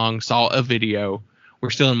heard a song, saw a video.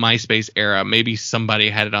 We're still in MySpace era. Maybe somebody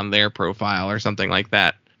had it on their profile or something like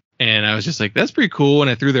that. And I was just like, that's pretty cool. And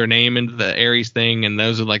I threw their name into the Aries thing. And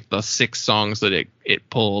those are like the 6 songs that it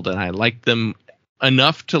pulled. And I liked them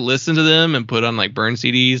enough to listen to them and put on like burn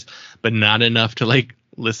CDs, but not enough to like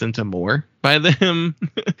listen to more by them.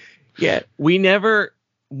 Yeah. We never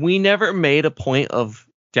made a point of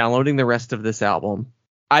downloading the rest of this album.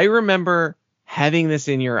 I remember having this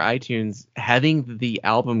in your iTunes, having the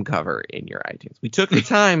album cover in your iTunes. We took the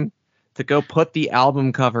time to go put the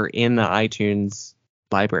album cover in the iTunes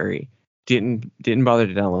library. Didn't bother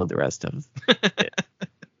to download the rest of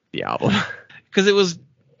the album. Because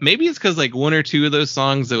maybe it's because like one or two of those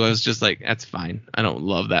songs that was just like, that's fine. I don't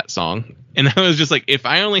love that song. And I was just like, if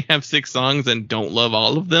I only have 6 songs and don't love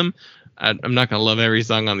all of them, I'm not going to love every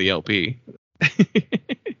song on the LP.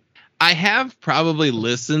 I have probably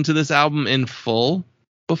listened to this album in full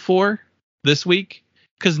before this week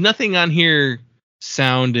because nothing on here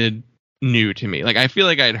sounded new to me. Like, I feel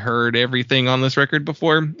like I'd heard everything on this record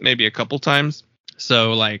before, maybe a couple times.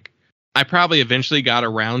 So like, I probably eventually got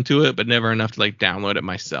around to it, but never enough to like download it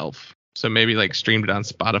myself. So maybe like streamed it on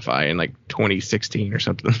Spotify in like 2016 or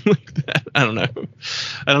something like that. I don't know.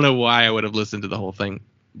 I don't know why I would have listened to the whole thing,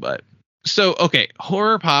 but so, okay.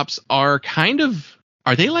 Horrorpops are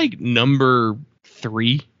they like number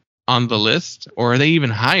 3 on the list, or are they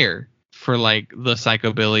even higher for like the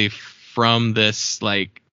psychobilly from this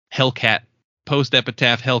like Hellcat,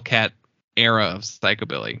 post-Epitaph Hellcat era of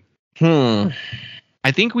psychobilly?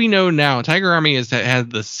 I think we know now Tiger Army has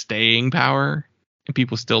the staying power and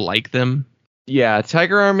people still like them. Yeah,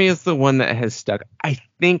 Tiger Army is the one that has stuck. I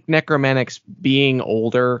think Necromantics being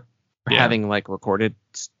older, having like recorded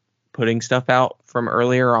putting stuff out from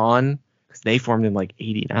earlier on, because they formed in like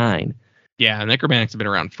 89. Yeah, Necromantics have been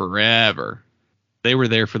around forever. They were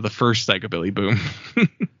there for the first psychobilly boom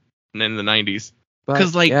and in the 90s.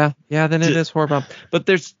 Because like then it is Horrorpop. But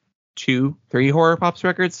there's 3 Horrorpops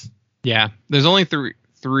records. Yeah, there's only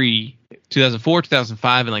three, 2004,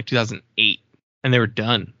 2005, and like 2008, and they were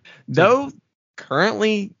done. Though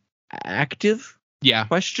currently active? Yeah.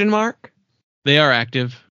 Question mark? They are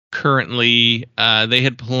active currently. They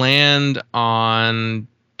had planned on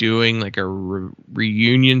doing like a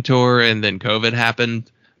reunion tour, and then COVID happened.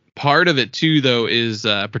 Part of it too, though, is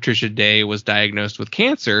Patricia Day was diagnosed with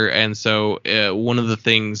cancer, and so one of the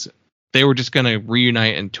things they were just gonna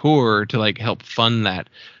reunite and tour to like help fund that.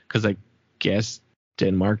 Because I guess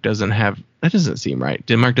Denmark doesn't have... That doesn't seem right.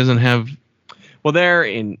 Denmark doesn't have... Well,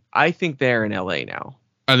 I think they're in LA now.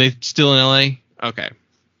 Are they still in LA? Okay.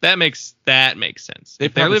 That makes sense.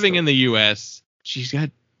 If they're living in the US, she's got...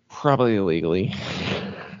 Probably illegally.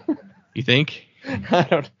 You think? I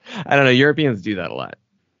don't know. Europeans do that a lot.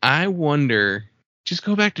 I wonder... Just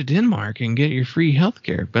go back to Denmark and get your free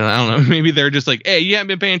healthcare. But I don't know. Maybe they're just like, hey, you haven't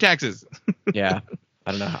been paying taxes. Yeah.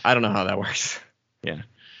 I don't know how that works. Yeah.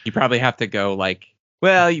 You probably have to go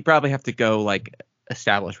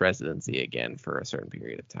establish residency again for a certain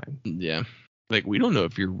period of time. Yeah. Like, we don't know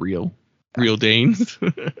if you're real Danes.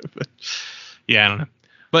 But, yeah, I don't know.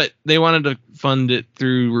 But they wanted to fund it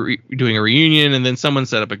through doing a reunion, and then someone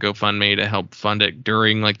set up a GoFundMe to help fund it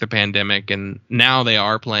during like the pandemic, and now they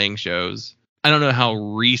are playing shows. I don't know how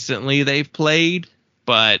recently they've played,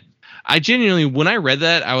 but I genuinely, when I read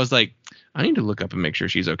that, I was like, I need to look up and make sure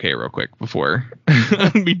she's okay real quick before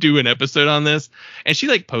we do an episode on this. And she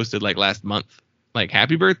like posted like last month, like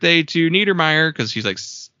happy birthday to Niedermeyer, because she's like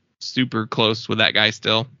super close with that guy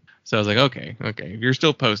still. So I was like, okay, if you're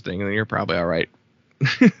still posting, then you're probably all right.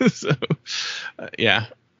 So yeah,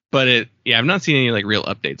 but I've not seen any like real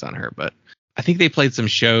updates on her, but I think they played some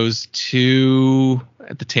shows too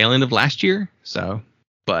at the tail end of last year. So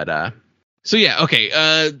yeah,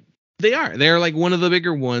 okay. They're like one of the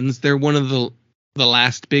bigger ones. They're one of the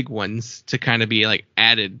last big ones to kind of be like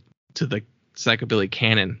added to the psychobilly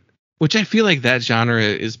canon, which I feel like that genre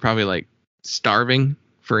is probably like starving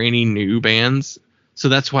for any new bands. So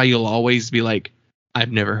that's why you'll always be like,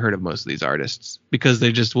 I've never heard of most of these artists, because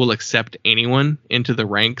they just will accept anyone into the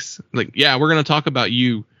ranks. Like, yeah, we're going to talk about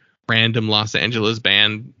you, random Los Angeles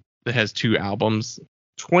band that has 2 albums.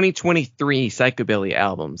 2023 psychobilly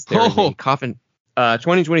albums. There's a Coffin.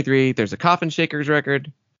 2023. There's a Coffin Shakers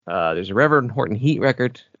record. There's a Reverend Horton Heat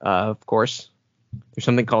record. Of course, there's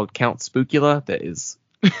something called Count Spookula that is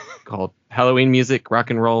called Halloween music, rock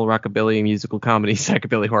and roll, rockabilly, musical comedy,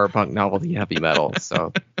 psychobilly, horror punk, novelty, heavy metal.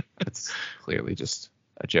 So it's clearly just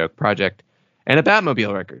a joke project. And a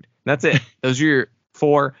Batmobile record. That's it. Those are your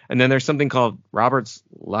 4. And then there's something called Robert's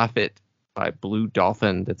Laffit by Blue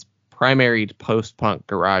Dolphin that's primaried post-punk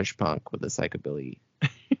garage punk with a psychobilly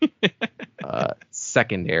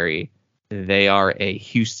secondary. They are a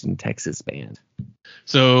Houston, Texas band.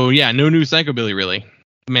 So yeah, no new psychobilly really.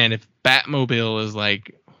 Man, if Batmobile is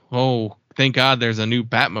like, oh, thank God there's a new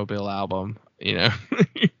Batmobile album, you know.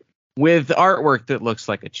 With artwork that looks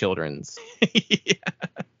like a children's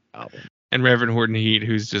album. And Reverend Horton Heat,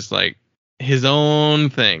 who's just like his own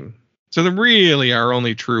thing. So our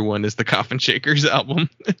only true one is the Coffin Shakers album.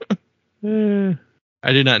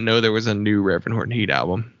 I did not know there was a new Reverend Horton Heat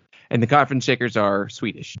album. And the Coffin Shakers are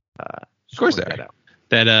Swedish. Of course they are.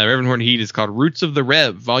 That Reverend Horton Heat is called Roots of the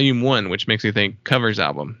Rev, Volume 1, which makes me think covers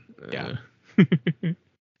album. Yeah.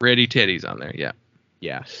 Ready Teddy's on there, yeah.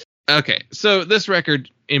 Yeah. Okay, so this record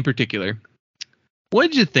in particular, what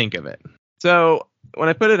did you think of it? So when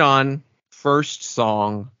I put it on, first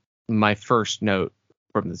song, my first note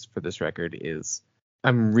for this record is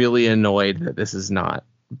I'm really annoyed that this is not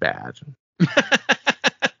bad.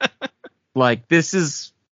 Like, this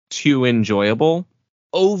is too enjoyable.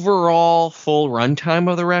 Overall, full runtime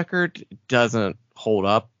of the record doesn't hold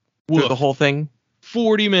up through the whole thing.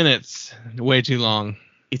 40 minutes, way too long.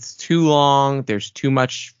 It's too long. There's too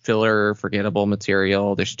much filler, forgettable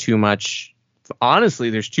material. There's too much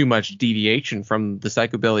deviation from the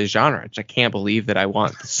psychobilly genre, which I can't believe that I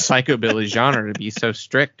want the psychobilly genre to be so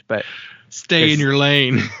strict, but stay in your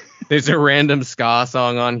lane. There's a random ska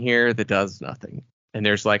song on here that does nothing. And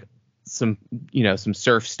there's like some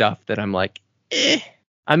surf stuff that I'm like,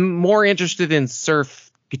 I'm more interested in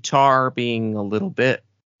surf guitar being a little bit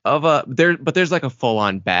of but there's like a full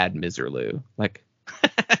on bad Miserlou like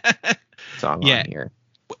song on here.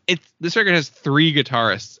 This record has 3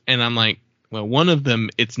 guitarists, and I'm like, well, one of them,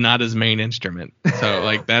 it's not his main instrument, so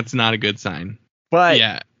like that's not a good sign. But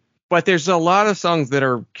yeah, but there's a lot of songs that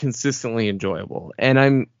are consistently enjoyable, and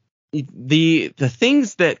I'm the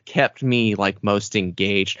things that kept me like most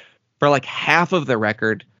engaged for like half of the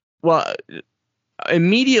record. Well,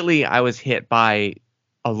 immediately I was hit by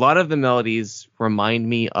a lot of the melodies remind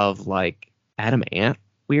me of like Adam Ant,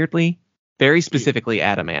 weirdly, very specifically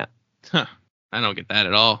Adam Ant. Huh. I don't get that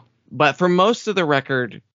at all. But for most of the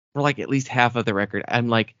record, for like at least half of the record, I'm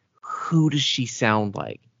like, who does she sound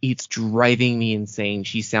like? It's driving me insane.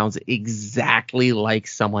 She sounds exactly like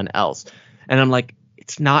someone else. And I'm like,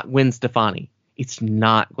 it's not Gwen Stefani. It's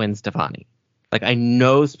not Gwen Stefani. Like, I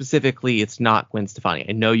know specifically it's not Gwen Stefani.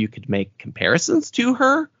 I know you could make comparisons to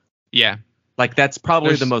her. Yeah. Like, that's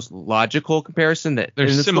probably the most logical comparison that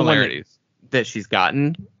there's similarities that she's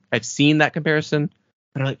gotten. I've seen that comparison.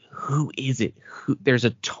 But I'm like, who is it? There's a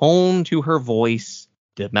tone to her voice,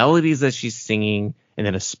 the melodies that she's singing, and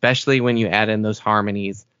then especially when you add in those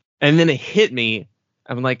harmonies. And then it hit me.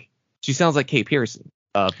 I'm like, she sounds like Kate Pearson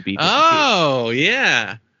of B-52. Oh,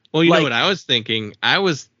 yeah. Well, you know what I was thinking? I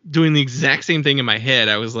was doing the exact same thing in my head.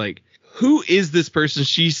 I was like, who is this person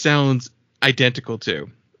she sounds identical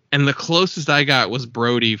to? And the closest I got was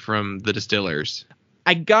Brody from The Distillers.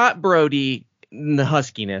 I got Brody in the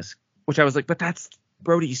huskiness, which I was like, but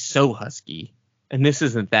Brody's so husky. And this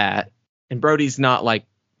isn't that. And Brody's not like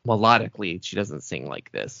melodically, she doesn't sing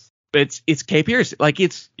like this. But it's Kate Pearson. Like,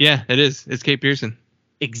 it's. Yeah, it is. It's Kate Pearson.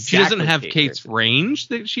 Exactly. She doesn't have Kate's range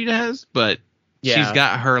that she has, but she's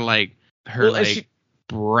got her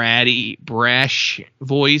bratty, brash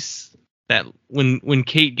voice that when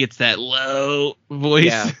Kate gets that low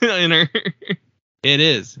voice in her, it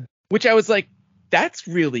is. Which I was like, that's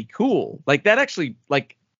really cool. Like, that actually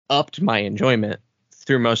like upped my enjoyment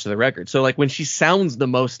through most of the record. So like when she sounds the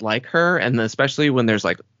most like her, and especially when there's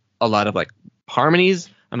like a lot of like harmonies,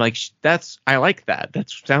 I'm like, I like that. That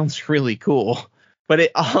sounds really cool. But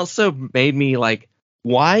it also made me like,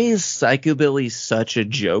 why is psychobilly such a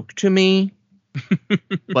joke to me?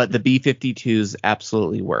 But the B-52s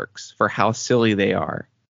absolutely works for how silly they are.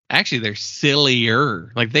 Actually, they're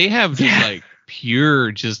sillier. Like, they have just like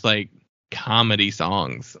pure, just like comedy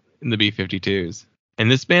songs in the B-52s. And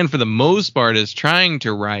this band, for the most part, is trying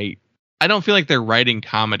to write. I don't feel like they're writing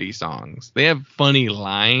comedy songs. They have funny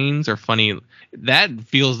lines or funny. That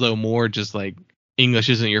feels though more just like English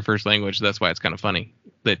isn't your first language. That's why it's kind of funny.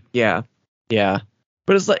 But yeah.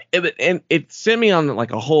 But it's like, and it sent me on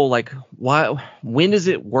like a whole like, why? When does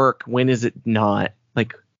it work? When is it not?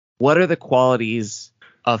 Like, what are the qualities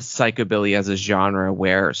of psychobilly as a genre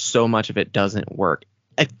where so much of it doesn't work?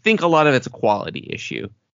 I think a lot of it's a quality issue.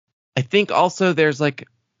 I think also there's like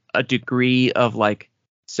a degree of like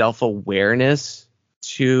self-awareness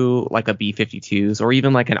to like a B-52s or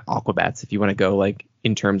even like an Aquabats, if you want to go like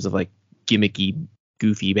in terms of like gimmicky,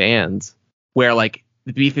 goofy bands, where like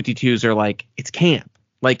the B-52s are like, it's camp.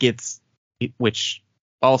 Like which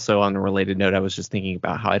also on a related note, I was just thinking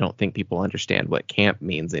about how I don't think people understand what camp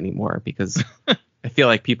means anymore, because I feel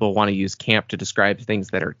like people want to use camp to describe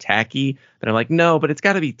things that are tacky, but I'm like, no, but it's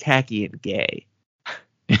got to be tacky and gay.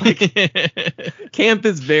 Like, camp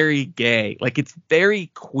is very gay. Like, it's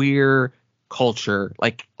very queer culture,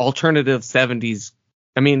 like alternative 60s,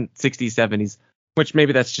 70s, which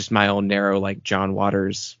maybe that's just my own narrow, like John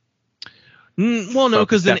Waters. Well, no,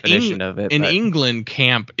 because in England, England,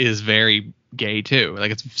 camp is very gay too.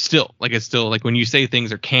 Like, it's still like when you say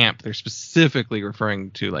things are camp, they're specifically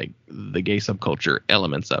referring to like the gay subculture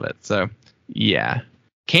elements of it. So yeah,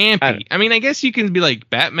 campy. I mean, I guess you can be like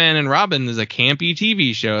Batman and Robin is a campy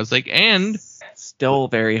TV show. It's like, and still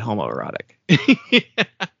very homoerotic. yeah,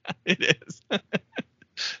 it is.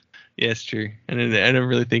 Yes, true. And I didn't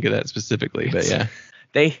really think of that specifically, but yeah.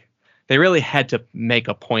 They really had to make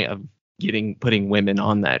a point of putting women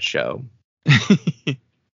on that show.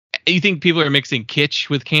 You think people are mixing kitsch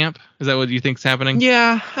with camp? Is that what you think's happening?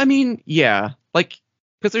 Yeah, I mean, yeah. Like,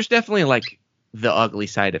 because there's definitely like the ugly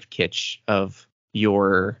side of kitsch of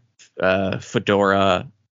your fedora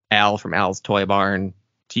Al from Al's Toy Barn,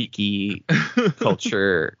 tiki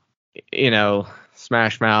culture,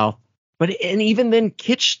 Smash Mouth. And even then,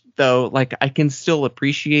 kitsch, though, like, I can still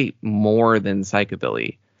appreciate more than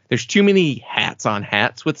psychobilly. There's too many hats on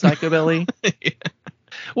hats with psychobilly. Yeah.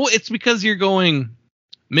 Well, it's because you're going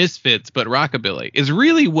Misfits, but rockabilly is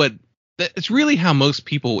really it's really how most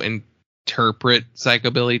people interpret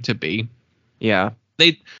psychobilly to be. Yeah.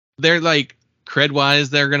 They're like, cred-wise,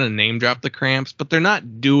 they're going to name drop the Cramps, but they're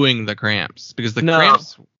not doing the Cramps because the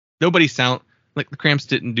Cramps, nobody sound like the Cramps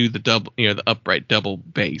didn't do the double, the upright double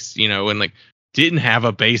bass, and like didn't have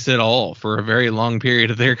a bass at all for a very long period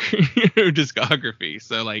of their discography.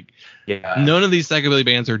 So like, yeah, none of these psychobilly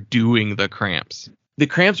bands are doing the Cramps. The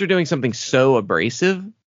Cramps are doing something so abrasive,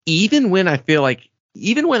 even when I feel like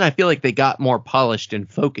they got more polished and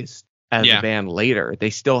focused as a band later, they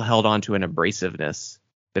still held on to an abrasiveness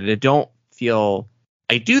that I don't feel.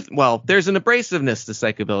 There's an abrasiveness to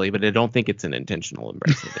psychobilly, but I don't think it's an intentional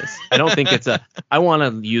abrasiveness. I don't think it's I want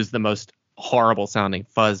to use the most horrible sounding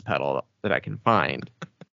fuzz pedal that I can find.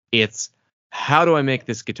 It's, how do I make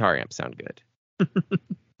this guitar amp sound good?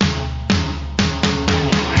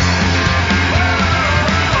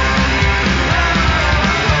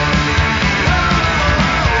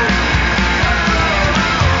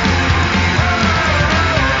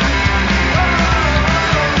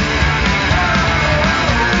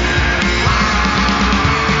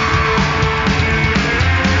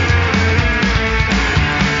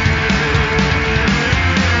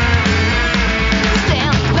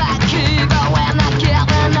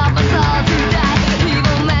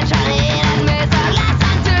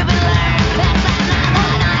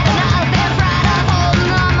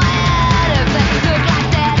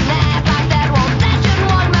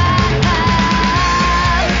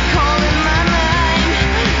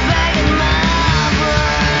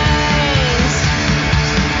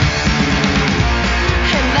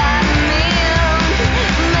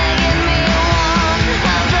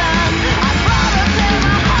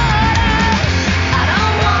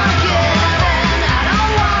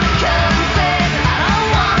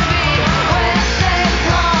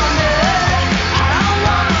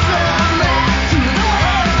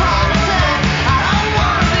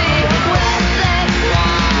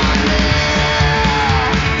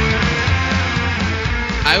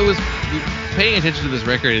 Attention to this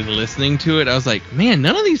record and listening to it, I was like, man,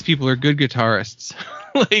 none of these people are good guitarists.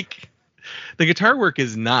 Like, the guitar work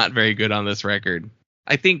is not very good on this record.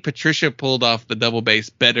 I think Patricia pulled off the double bass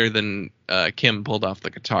better than Kim pulled off the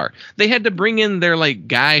guitar. They had to bring in their like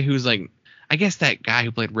guy who's like, I guess that guy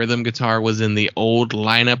who played rhythm guitar was in the old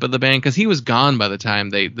lineup of the band because he was gone by the time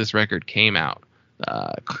this record came out.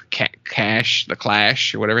 Cash, the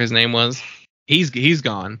Clash, or whatever his name was, he's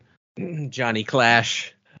gone. Johnny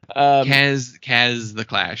Clash. Kaz the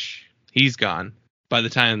Clash, he's gone by the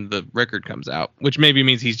time the record comes out, which maybe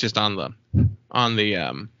means he's just on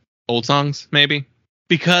the old songs, maybe,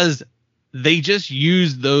 because they just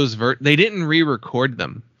used those they didn't re-record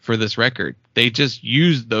them for this record. They just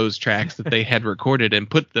used those tracks that they had recorded and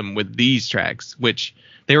put them with these tracks, which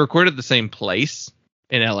they recorded the same place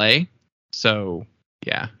in LA. So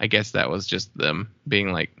yeah, I guess that was just them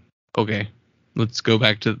being like, okay, let's go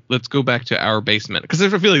back to our basement, because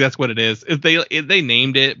I feel like that's what it is. If they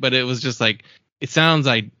named it, but it was just like, it sounds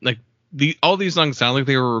like all these songs sound like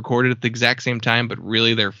they were recorded at the exact same time, but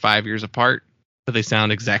really they're 5 years apart, but they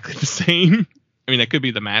sound exactly the same. I mean, that could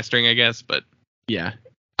be the mastering, I guess, but yeah,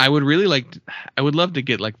 I would love to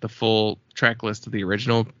get like the full track list of the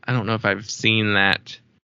original. I don't know if I've seen that,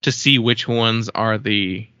 to see which ones are let's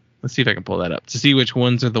see if I can pull that up, to see which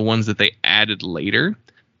ones are the ones that they added later.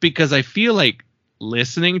 Because I feel like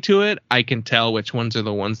listening to it, I can tell which ones are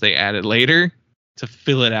the ones they added later to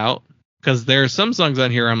fill it out. Because there are some songs on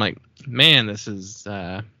here I'm like, man, this is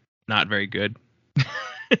not very good.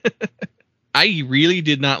 I really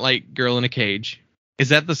did not like Girl in a Cage. Is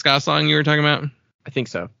that the ska song you were talking about? I think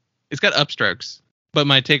so. It's got upstrokes. But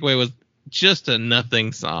my takeaway was just a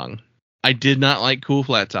nothing song. I did not like Cool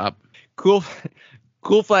Flat Top. Cool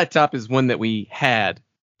Flat Top is one that we had.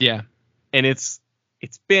 Yeah. And it's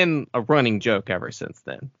been a running joke ever since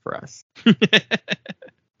then for us.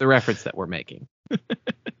 the reference that we're making.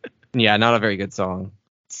 Yeah, not a very good song.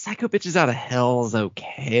 Psycho Bitches Out of Hell is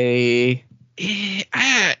okay.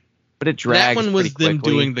 But it drags. That one was pretty them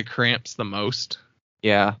quickly. doing the Cramps the most.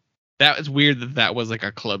 Yeah. That was weird that was like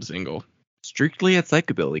a club single. Strictly at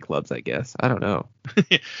psychobilly clubs, I guess. I don't know.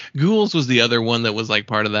 Ghouls was the other one that was like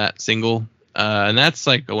part of that single. And that's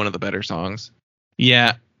like one of the better songs.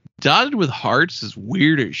 Yeah. Dotted with Hearts is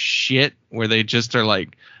weird as shit, where they just are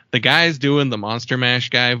like, the guy's doing the Monster Mash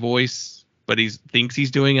guy voice, but he thinks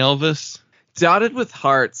he's doing Elvis. Dotted with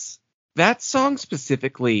Hearts, that song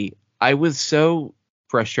specifically, I was so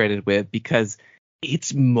frustrated with because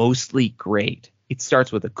it's mostly great. It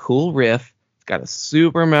starts with a cool riff. It's got a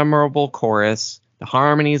super memorable chorus. The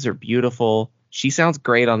harmonies are beautiful. She sounds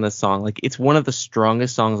great on this song. Like, it's one of the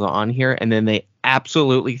strongest songs on here. And then they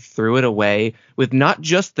absolutely threw it away with not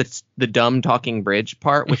just the dumb talking bridge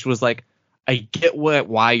part, which was like, I get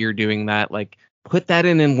why you're doing that. Like, put that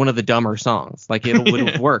in one of the dumber songs. Like, it would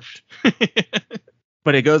have worked.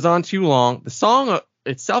 But it goes on too long. The song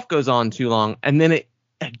itself goes on too long. And then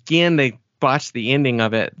they botched the ending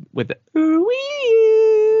of it with the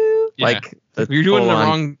ooh-wee-oo. Yeah. Like, You're doing the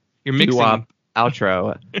wrong. You're mixing. doo-wop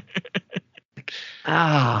outro.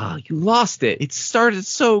 You lost it. It started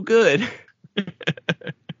so good.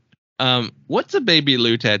 What's a Baby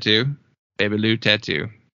Lou tattoo? Baby Lou tattoo.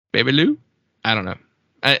 Baby Lou? I don't know.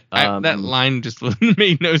 That line just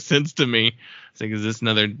made no sense to me. It's like, is this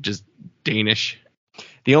another just Danish?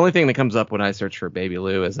 The only thing that comes up when I search for Baby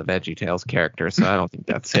Lou is a VeggieTales character, so I don't think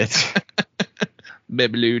that's it.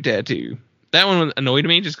 Baby Lou tattoo. That one annoyed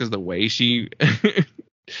me just because the way she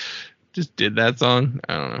just did that song.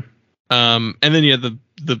 I don't know. And then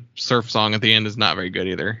the surf song at the end is not very good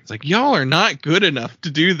either. It's like, y'all are not good enough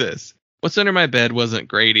to do this. What's Under My Bed wasn't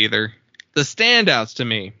great either. The standouts to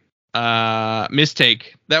me,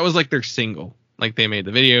 Mistake. That was like their single. Like, they made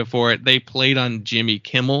the video for it. They played on Jimmy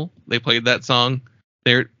Kimmel. They played that song.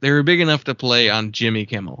 They were big enough to play on Jimmy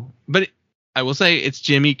Kimmel. But I will say it's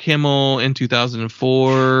Jimmy Kimmel in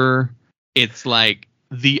 2004. It's like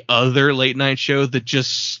the other late night show that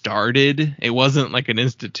just started. It wasn't like an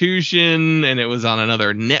institution, and it was on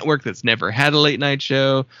another network that's never had a late night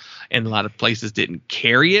show. And a lot of places didn't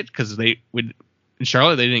carry it because in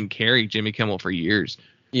Charlotte, they didn't carry Jimmy Kimmel for years.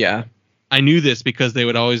 Yeah. I knew this because they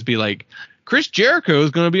would always be like, Chris Jericho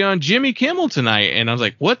is going to be on Jimmy Kimmel tonight. And I was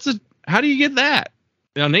like, how do you get that?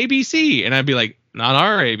 On ABC. And I'd be like, not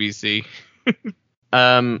our ABC.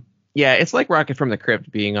 Yeah, it's like Rocket from the Crypt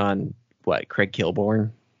being on, Craig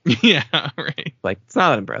Kilborn? Yeah, right. Like, it's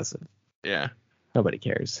not that impressive. Yeah. Nobody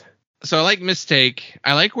cares. So I like Mistake.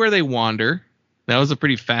 I like Where They Wander. That was a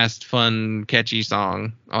pretty fast, fun, catchy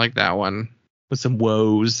song. I like that one with some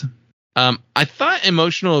woes. I thought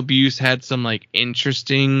Emotional Abuse had some like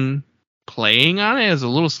interesting playing on it. It was a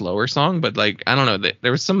little slower song, but like, I don't know,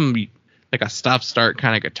 there was some like a stop start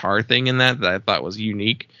kind of guitar thing in that I thought was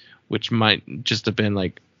unique, which might just have been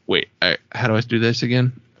like, wait, how do I do this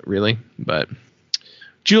again? Really? But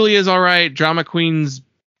Julia's all right. Drama Queen's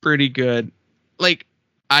pretty good. Like,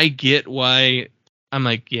 I get why I'm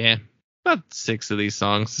like, yeah, about 6 of these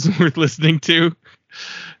songs is worth listening to,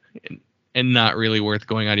 and not really worth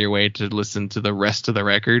going out of your way to listen to the rest of the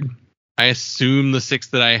record. I assume the 6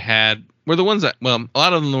 that I had were the ones a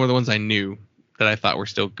lot of them were the ones I knew that I thought were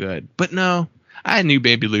still good. But no, I knew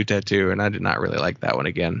Baby Lou Tattoo, and I did not really like that one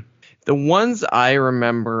again. The ones I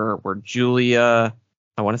remember were Julia,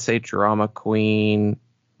 I want to say Drama Queen,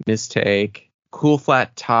 Mistake, Cool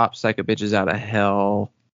Flat Top, Psycho Bitches Out of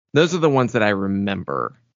Hell. Those are the ones that I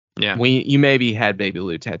remember. Yeah. You maybe had Baby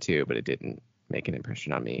Lou Tattoo, but it didn't make an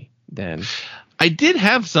impression on me then. I did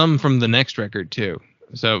have some from the next record too.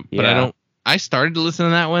 So, but Yeah. I started to listen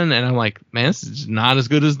to that one, and I'm like, man, this is not as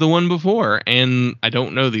good as the one before. And I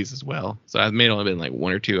don't know these as well. So I may only been like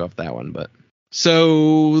 1 or 2 off that one. But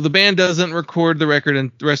so the band doesn't record the record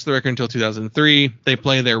and the rest of the record until 2003. They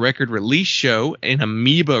play their record release show in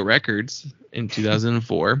Amoeba Records in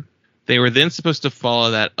 2004. They were then supposed to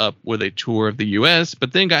follow that up with a tour of the U.S.,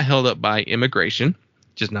 but then got held up by immigration,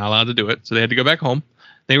 just not allowed to do it. So they had to go back home.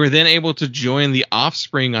 They were then able to join the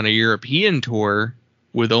Offspring on a European tour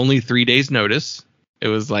with only 3 days notice. It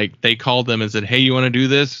was like they called them and said, hey, you want to do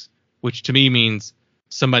this? Which to me means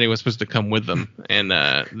somebody was supposed to come with them, and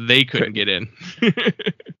they couldn't get in.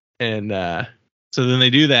 And so then they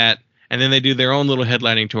do that, and then they do their own little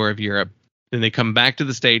headlining tour of Europe. Then they come back to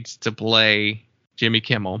the States to play Jimmy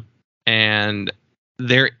Kimmel, and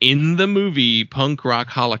they're in the movie Punk Rock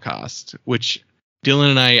Holocaust, which Dylan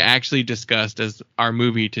and I actually discussed as our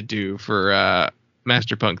movie to do for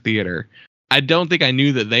Master Punk Theater. I don't think I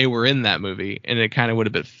knew that they were in that movie, and it kind of would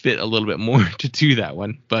have been fit a little bit more to do that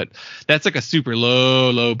one. But that's like a super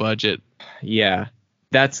low budget. Yeah,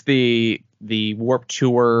 that's the Warp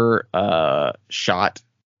Tour shot.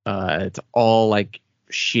 It's all like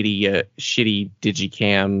shitty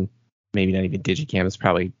digicam, maybe not even digicam. It's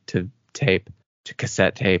probably to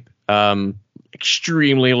cassette tape.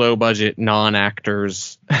 Extremely low budget,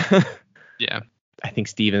 non-actors. Yeah, I think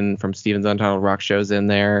Steven from Steven's Untitled Rock Show's in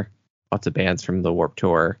there. Lots of bands from the Warp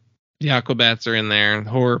Tour. the Aquabats are in there.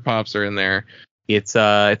 Horrorpops are in there. It's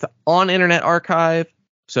on Internet Archive,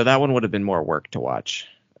 so that one would have been more work to watch.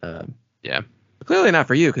 Yeah. Clearly not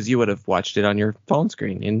for you, because you would have watched it on your phone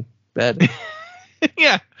screen in bed.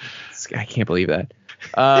 Yeah. I can't believe that.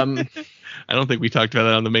 I don't think we talked about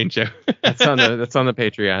that on the main show. That's on the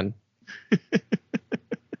Patreon.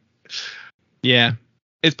 Yeah.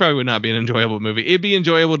 It probably would not be an enjoyable movie. It'd be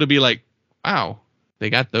enjoyable to be like, wow, they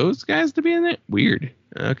got those guys to be in it? Weird.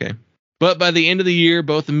 Okay. But by the end of the year,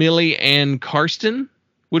 both Millie and Karsten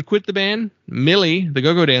would quit the band. Millie, the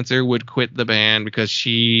go-go dancer, would quit the band because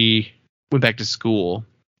she went back to school.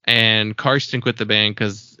 And Karsten quit the band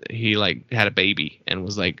because he had a baby and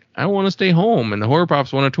was like, I want to stay home. And the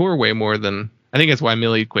Horrorpops want to tour way more than... I think that's why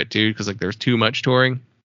Millie quit too, because there's too much touring.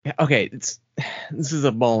 Yeah, okay, this is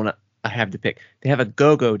a bone I have to pick. They have a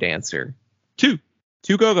go-go dancer. Two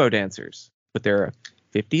go-go dancers, but they're a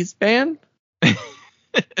 50s band?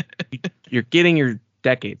 You're getting your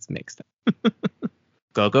decades mixed up.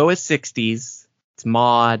 Go-go is 60s. It's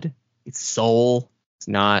mod. It's soul. It's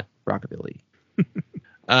not rockabilly.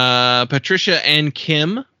 Patricia and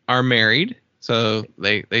Kim are married, so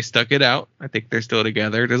they stuck it out. I think they're still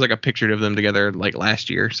together. There's a picture of them together last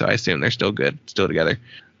year, so I assume they're still good, still together.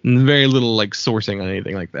 Very little sourcing on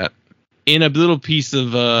anything like that. In a little piece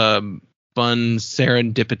of fun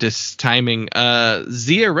serendipitous timing,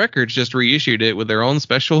 Zia Records just reissued it with their own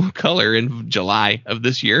special color in July of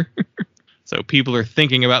this year. So people are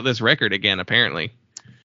thinking about this record again, apparently.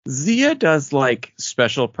 Zia does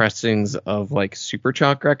special pressings of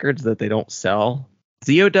Superchunk records that they don't sell.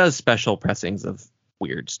 Zio does special pressings of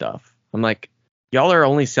weird stuff. I'm like, y'all are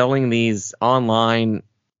only selling these online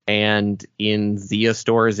and in Zia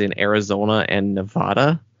stores in Arizona and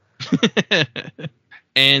Nevada.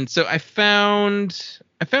 And so I found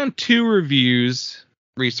two reviews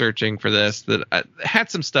researching for this that had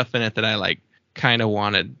some stuff in it that I kind of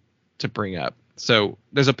wanted to bring up. So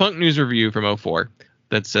there's a Punk News review from 2004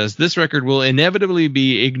 that says this record will inevitably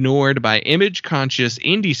be ignored by image-conscious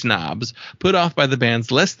indie snobs put off by the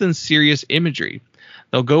band's less than serious imagery.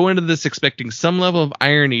 They'll go into this expecting some level of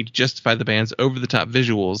irony to justify the band's over-the-top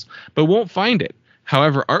visuals, but won't find it.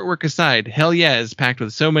 However, artwork aside, Hell Yeah is packed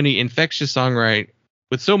with so much infectious songwriting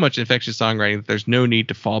that there's no need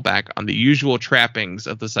to fall back on the usual trappings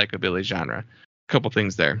of the psychobilly genre. A couple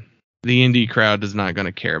things there. The indie crowd is not going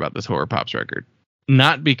to care about this Horrorpops record.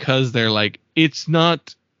 Not because they're it's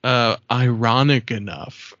not ironic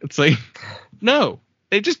enough. It's no,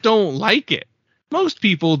 they just don't like it. Most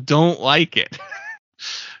people don't like it.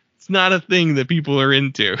 It's not a thing that people are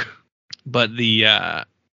into. But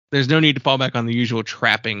there's no need to fall back on the usual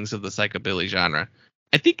trappings of the psychobilly genre.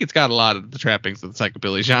 I think it's got a lot of the trappings of the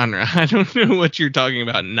psychobilly genre. I don't know what you're talking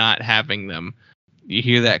about not having them. You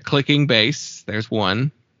hear that clicking bass. There's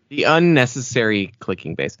one. The unnecessary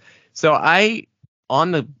clicking bass. So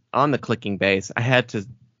on the clicking bass, I had to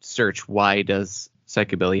search why does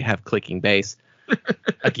psychobilly have clicking bass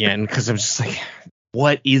again, because I'm just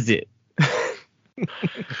what is it?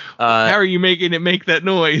 How are you making it make that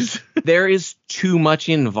noise? There is too much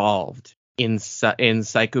involved in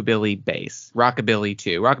psychobilly bass. Rockabilly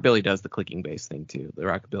too. Rockabilly does the clicking bass thing too. The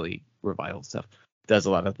Rockabilly revival stuff does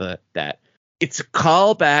a lot of that. It's a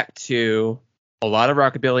callback to a lot of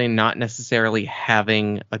rockabilly not necessarily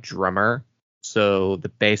having a drummer. So the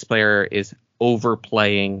bass player is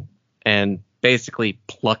overplaying and basically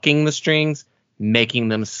plucking the strings, making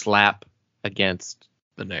them slap against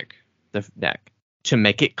the neck to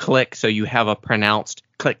make it click. So you have a pronounced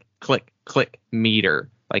click, click, click meter.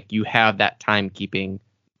 You have that timekeeping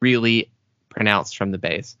really pronounced from the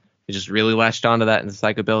bass. It just really latched onto that in the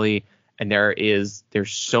psychobilly. And there's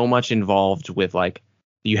so much involved with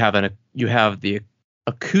you have the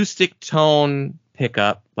acoustic tone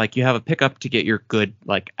pickup. You have a pickup to get your good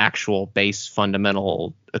actual bass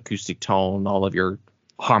fundamental acoustic tone, all of your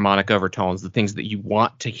harmonic overtones, the things that you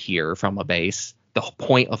want to hear from a bass, the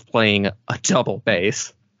point of playing a double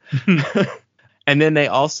bass. And then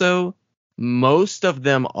most of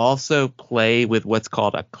them also play with what's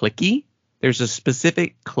called a clicky. There's a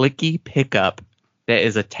specific clicky pickup that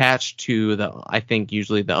is attached to I think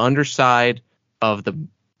usually the underside of the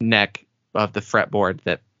neck the fretboard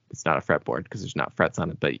that it's not a fretboard because there's not frets on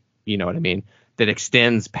it, but you know what I mean, that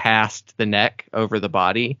extends past the neck over the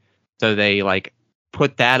body. So they like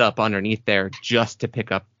put that up underneath there just to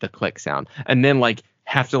pick up the click sound, and then like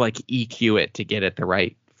have to like EQ it to get it the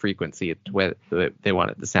right frequency to where they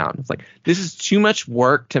want it to sound. It's like, this is too much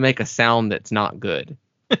work to make a sound that's not good.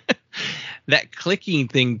 That clicking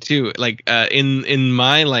thing too, like in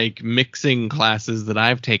my like mixing classes that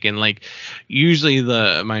I've taken, like usually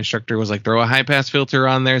my instructor was like, throw a high pass filter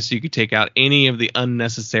on there so you could take out any of the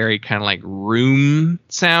unnecessary kind of like room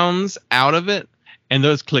sounds out of it, and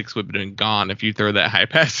those clicks would have been gone if you throw that high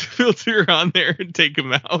pass filter on there and take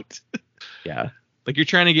them out. Yeah. Like you're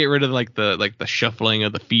trying to get rid of like the shuffling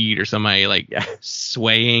of the feet or somebody like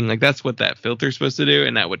swaying. Like that's what that filter's supposed to do,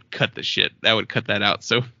 and that would cut the shit. That would cut that out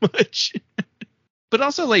so much. But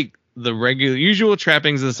also like the usual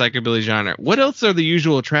trappings of the psychobilly genre. What else are the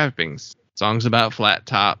usual trappings? Songs about flat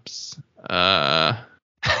tops. I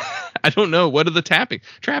don't know. What are the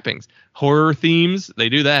trappings? Horror themes. They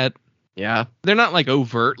do that. Yeah. They're not like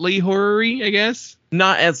overtly horror-y, I guess.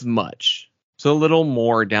 Not as much. So a little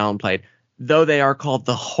more downplayed. Though they are called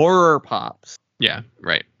the Horrorpops. Yeah,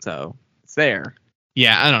 right. So it's there.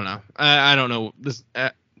 Yeah, I don't know. I don't know. This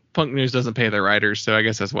Punk News doesn't pay their writers, so I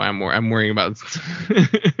guess that's why I'm worrying about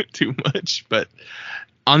too much. But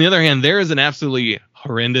on the other hand, there is an absolutely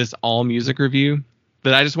horrendous all music review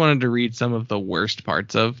that I just wanted to read some of the worst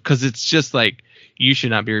parts of, because it's just like, you should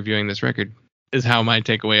not be reviewing this record, is how my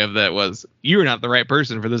takeaway of that was. You're not the right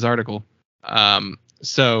person for this article.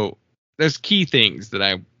 So there's key things that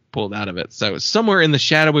I pulled out of it. So somewhere in the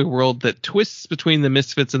shadowy world that twists between the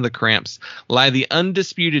Misfits and the Cramps lie the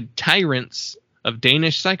undisputed tyrants of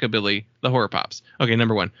Danish psychobilly, the Horrorpops. Okay,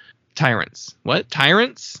 number one, tyrants. What?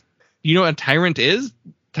 Tyrants? You know what a tyrant is?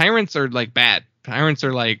 Tyrants are like bad. Tyrants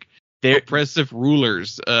are like oppressive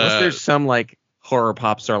rulers. There's some like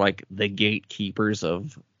Horrorpops are like the gatekeepers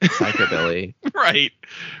of psychobilly.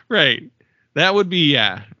 Right. That would be,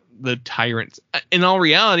 the tyrants. In all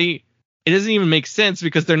reality, it doesn't even make sense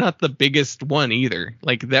because they're not the biggest one either.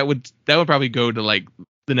 Like that would probably go to like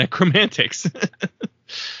the Necromantics.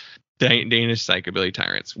 Danish psychobilly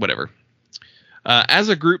tyrants, whatever. As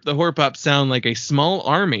a group, the Horrorpops sound like a small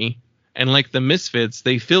army, and like the Misfits,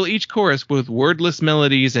 they fill each chorus with wordless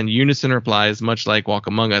melodies and unison replies, much like Walk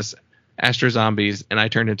Among Us, Astro Zombies, and I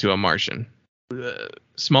Turned Into a Martian.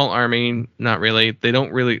 Small army, not really. They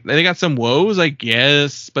got some woes, I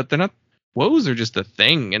guess, but they're not. Woes are just a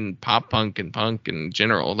thing in pop punk and punk in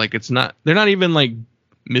general. Like they're not even like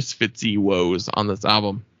Misfitsy woes on this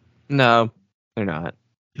album. No, they're not.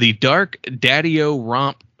 The dark daddy-o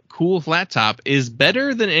romp cool flat top is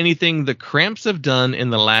better than anything the Cramps have done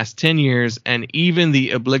in the last 10 years, and even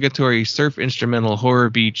the obligatory surf instrumental Horror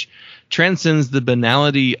Beach transcends the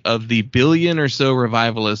banality of the billion or so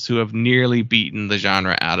revivalists who have nearly beaten the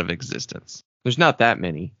genre out of existence. There's not that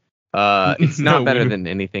many. It's not better than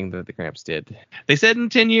anything that the Cramps did. They said in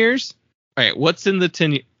 10 years. All right, what's in the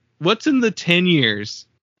 10 years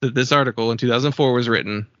that this article in 2004 was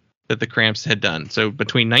written that the Cramps had done? So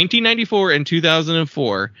between 1994 and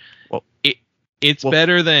 2004, it's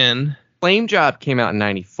better than Flame Job came out in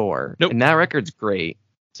 94. Nope. And that record's great.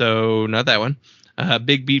 So not that one.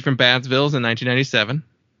 Big Beat from Badsville's in 1997.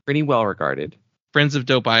 Pretty well regarded. Friends of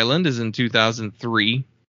Dope Island is in 2003.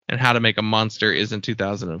 And How to Make a Monster is in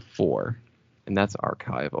 2004. And that's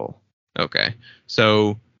archival. Okay.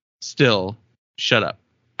 So still, shut up.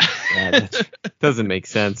 Yeah, that doesn't make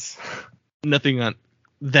sense. Nothing on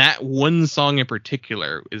that one song in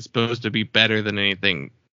particular is supposed to be better than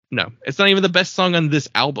anything. No, it's not even the best song on this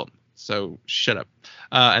album. So shut up.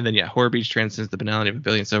 And then, Horror Beach transcends the banality of a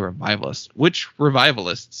billion so revivalists. Which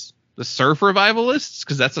revivalists? The surf revivalists?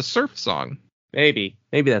 Because that's a surf song. Maybe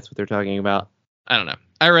that's what they're talking about. I don't know.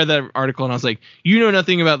 I read that article and I was like, you know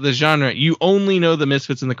nothing about this genre. You only know the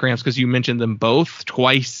Misfits and the Cramps because you mentioned them both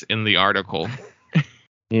twice in the article.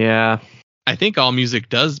 Yeah. I think All Music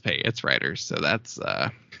does pay its writers, so that's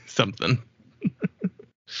something.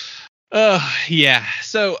 Yeah.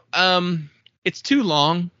 So it's too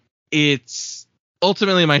long. It's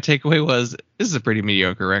ultimately my takeaway was this is a pretty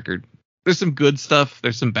mediocre record. There's some good stuff,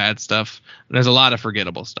 there's some bad stuff, and there's a lot of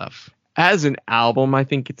forgettable stuff. As an album, I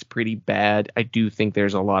think it's pretty bad. I do think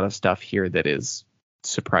there's a lot of stuff here that is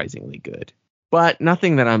surprisingly good, but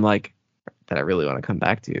nothing that I'm like that I really want to come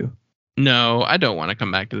back to. No, I don't want to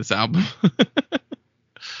come back to this album.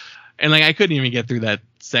 And like I couldn't even get through that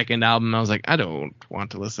second album. I was like, I don't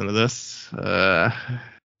want to listen to this.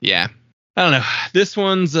 Yeah. I don't know. This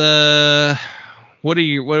one's what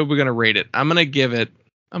are we gonna rate it? I'm gonna give it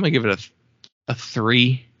a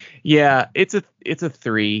 3. Yeah, it's a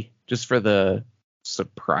 3. just for the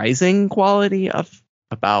surprising quality of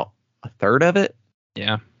about a third of it.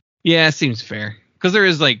 Yeah. Yeah, seems fair. Because there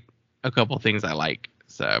is like a couple things I like.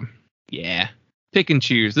 So, yeah. Pick and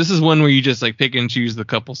choose. This is one where you just like pick and choose the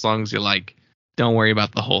couple songs you like. Don't worry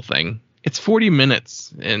about the whole thing. It's 40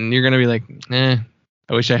 minutes, and you're going to be like,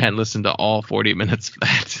 I wish I hadn't listened to all 40 minutes of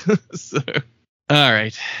that. So, all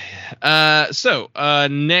right. So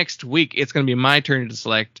next week, it's going to be my turn to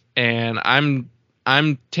select, and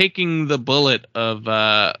I'm taking the bullet of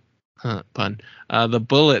the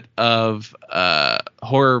bullet of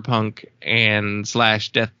horror punk and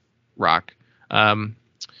 / death rock.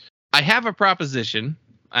 I have a proposition.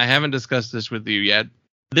 I haven't discussed this with you yet.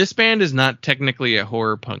 This band is not technically a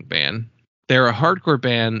horror punk band. They're a hardcore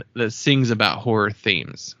band that sings about horror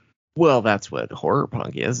themes. Well, that's what horror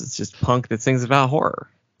punk is. It's just punk that sings about horror.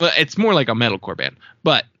 But it's more like a metalcore band.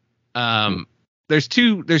 But there's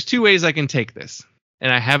two ways I can take this,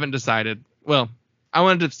 and I haven't decided. Well, I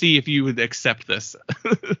wanted to see if you would accept this.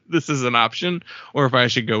 This is an option, or if I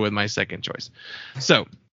should go with my second choice. So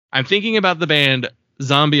I'm thinking about the band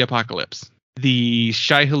Zombie Apocalypse, the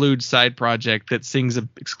Shai Hulud side project that sings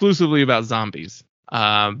exclusively about zombies.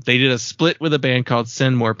 They did a split with a band called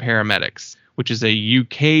Send More Paramedics, which is a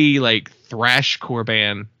UK like thrashcore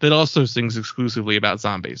band that also sings exclusively about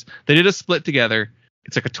zombies. They did a split together.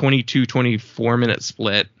 It's like a 24 minute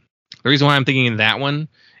split. The reason why I'm thinking of that one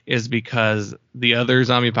is because the other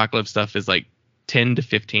Zombie Apocalypse stuff is like 10 to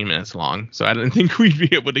 15 minutes long. So I didn't think we'd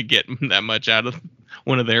be able to get that much out of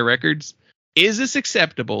one of their records. Is this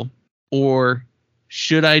acceptable, or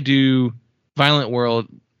should I do Violent World,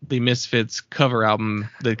 the Misfits cover album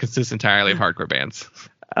that consists entirely of hardcore bands?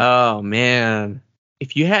 Oh man,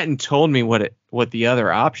 if you hadn't told me what the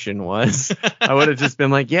other option was, I would have just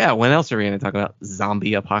been like, yeah, when else are we going to talk about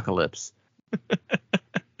Zombie Apocalypse?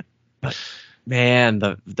 But man,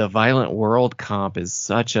 the Violent World comp is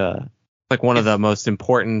such a like one of the most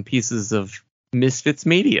important pieces of Misfits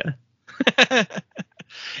media.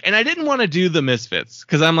 And I didn't want to do the Misfits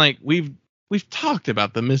because I'm like, we've talked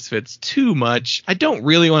about the Misfits too much. I don't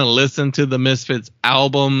really want to listen to the Misfits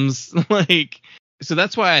albums. Like, so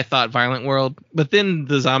that's why I thought Violent World. But then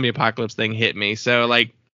the Zombie Apocalypse thing hit me. So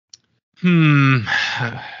like,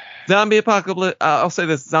 Zombie Apocalypse. I'll say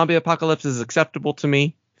this: Zombie Apocalypse is acceptable to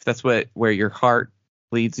me if that's where your heart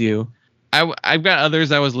leads you. I've got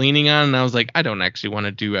others I was leaning on, and I was like, I don't actually want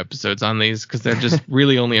to do episodes on these because they're just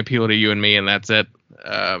really only appeal to you and me, and that's it.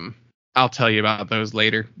 I'll tell you about those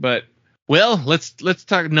later. But well, let's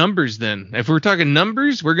talk numbers then. If we're talking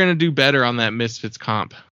numbers, we're gonna do better on that Misfits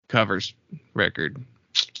comp covers record.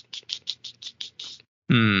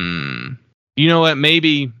 You know what?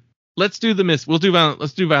 Maybe let's do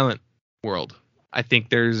let's do Violent World. I think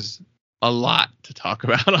there's a lot to talk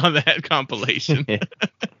about on that compilation.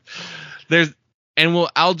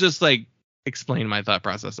 I'll just like explain my thought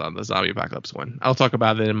process on the Zombie Apocalypse one. I'll talk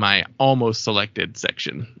about it in my almost selected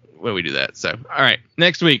section when we do that. So, all right,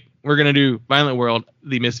 next week we're going to do Violent World,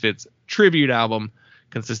 the Misfits tribute album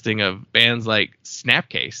consisting of bands like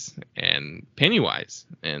Snapcase and Pennywise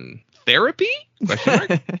and Therapy?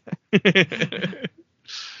 Question mark?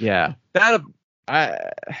 Yeah.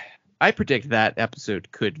 I predict that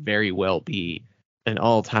episode could very well be an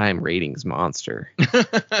all-time ratings monster.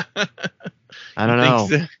 I don't know.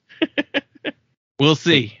 So? We'll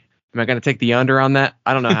see. Am I going to take the under on that?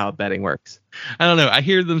 I don't know how betting works. I don't know. I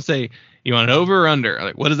hear them say, you want over or under?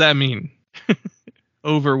 Like, what does that mean?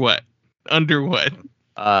 Over what? Under what?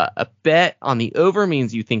 A bet on the over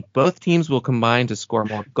means you think both teams will combine to score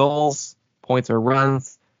more goals, points, or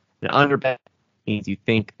runs. An under bet means you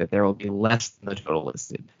think that there will be less than the total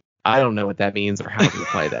listed. I don't know what that means or how to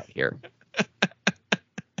apply that here.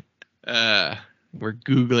 We're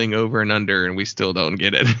Googling over and under, and we still don't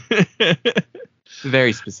get it.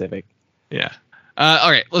 Very specific. Yeah.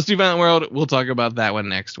 All right, let's do Violent World. We'll talk about that one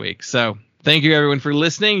next week. So thank you, everyone, for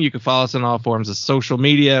listening. You can follow us on all forms of social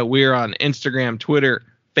media. We're on Instagram, Twitter,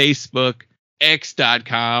 Facebook,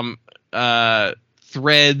 X.com,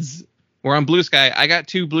 Threads. We're on Blue Sky. I got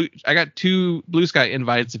two Blue Sky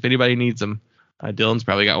invites if anybody needs them. Dylan's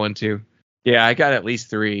probably got one too. Yeah, I got at least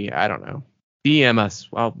 3. I don't know. DM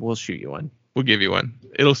us. Well, we'll shoot you one. We'll give you one.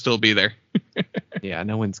 It'll still be there. Yeah,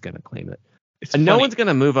 no one's gonna claim it. And no one's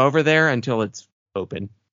gonna move over there until it's open.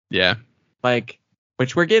 Yeah. Like,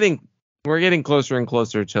 which we're getting closer and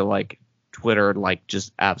closer to like Twitter, like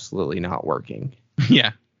just absolutely not working.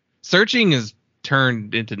 Yeah. Searching is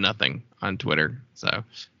turned into nothing on Twitter. So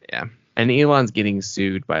yeah. And Elon's getting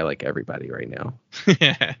sued by like everybody right now.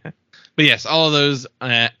 But yes, all of those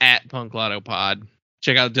at Punk Lotto Pod.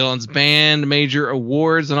 Check out Dylan's band major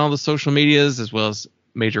awards on all the social medias, as well as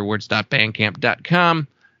majorwords.bandcamp.com.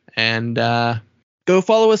 And Go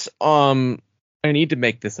follow us. I need to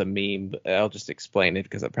make this a meme, but I'll just explain it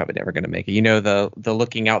because I'm probably never going to make it. You know, the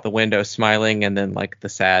looking out the window, smiling, and then like the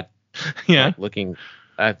sad, yeah, like, looking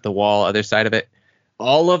at the wall, other side of it.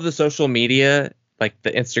 All of the social media, like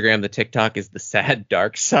the Instagram, the TikTok, is the sad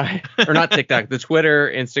dark side, or not TikTok. The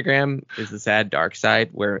Twitter, Instagram is the sad dark side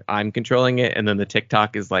where I'm controlling it, and then the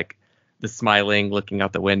TikTok is like the smiling, looking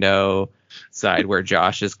out the window side where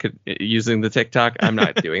Josh is using the TikTok. I'm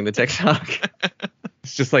not doing the TikTok.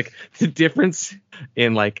 It's just like the difference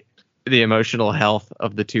in like the emotional health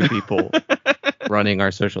of the two people running our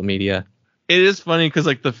social media. It is funny because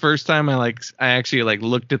like the first time I actually like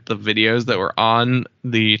looked at the videos that were on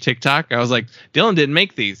the TikTok, I was like, Dylan didn't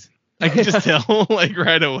make these. I could just tell like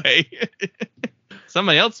right away.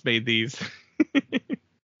 Somebody else made these.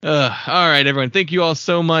 All right, everyone. Thank you all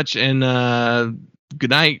so much, and good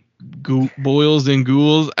night, boils and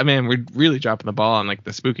ghouls. I mean, we're really dropping the ball on like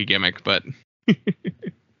the spooky gimmick, but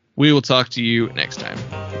we will talk to you next time.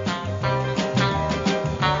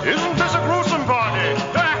 Isn't this a gruesome party?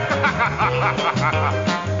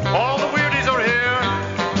 All the weirdies are here.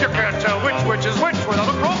 You can't tell which is which without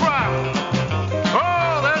a program.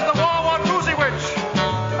 Oh, there's the Wawa Doozy Witch.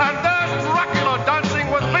 And there's Dracula dancing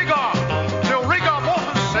with Vigor. Till rigor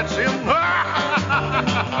mortis sets in.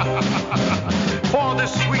 For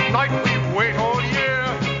this sweet night we wait all year.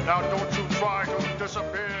 Now don't you try to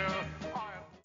disappear.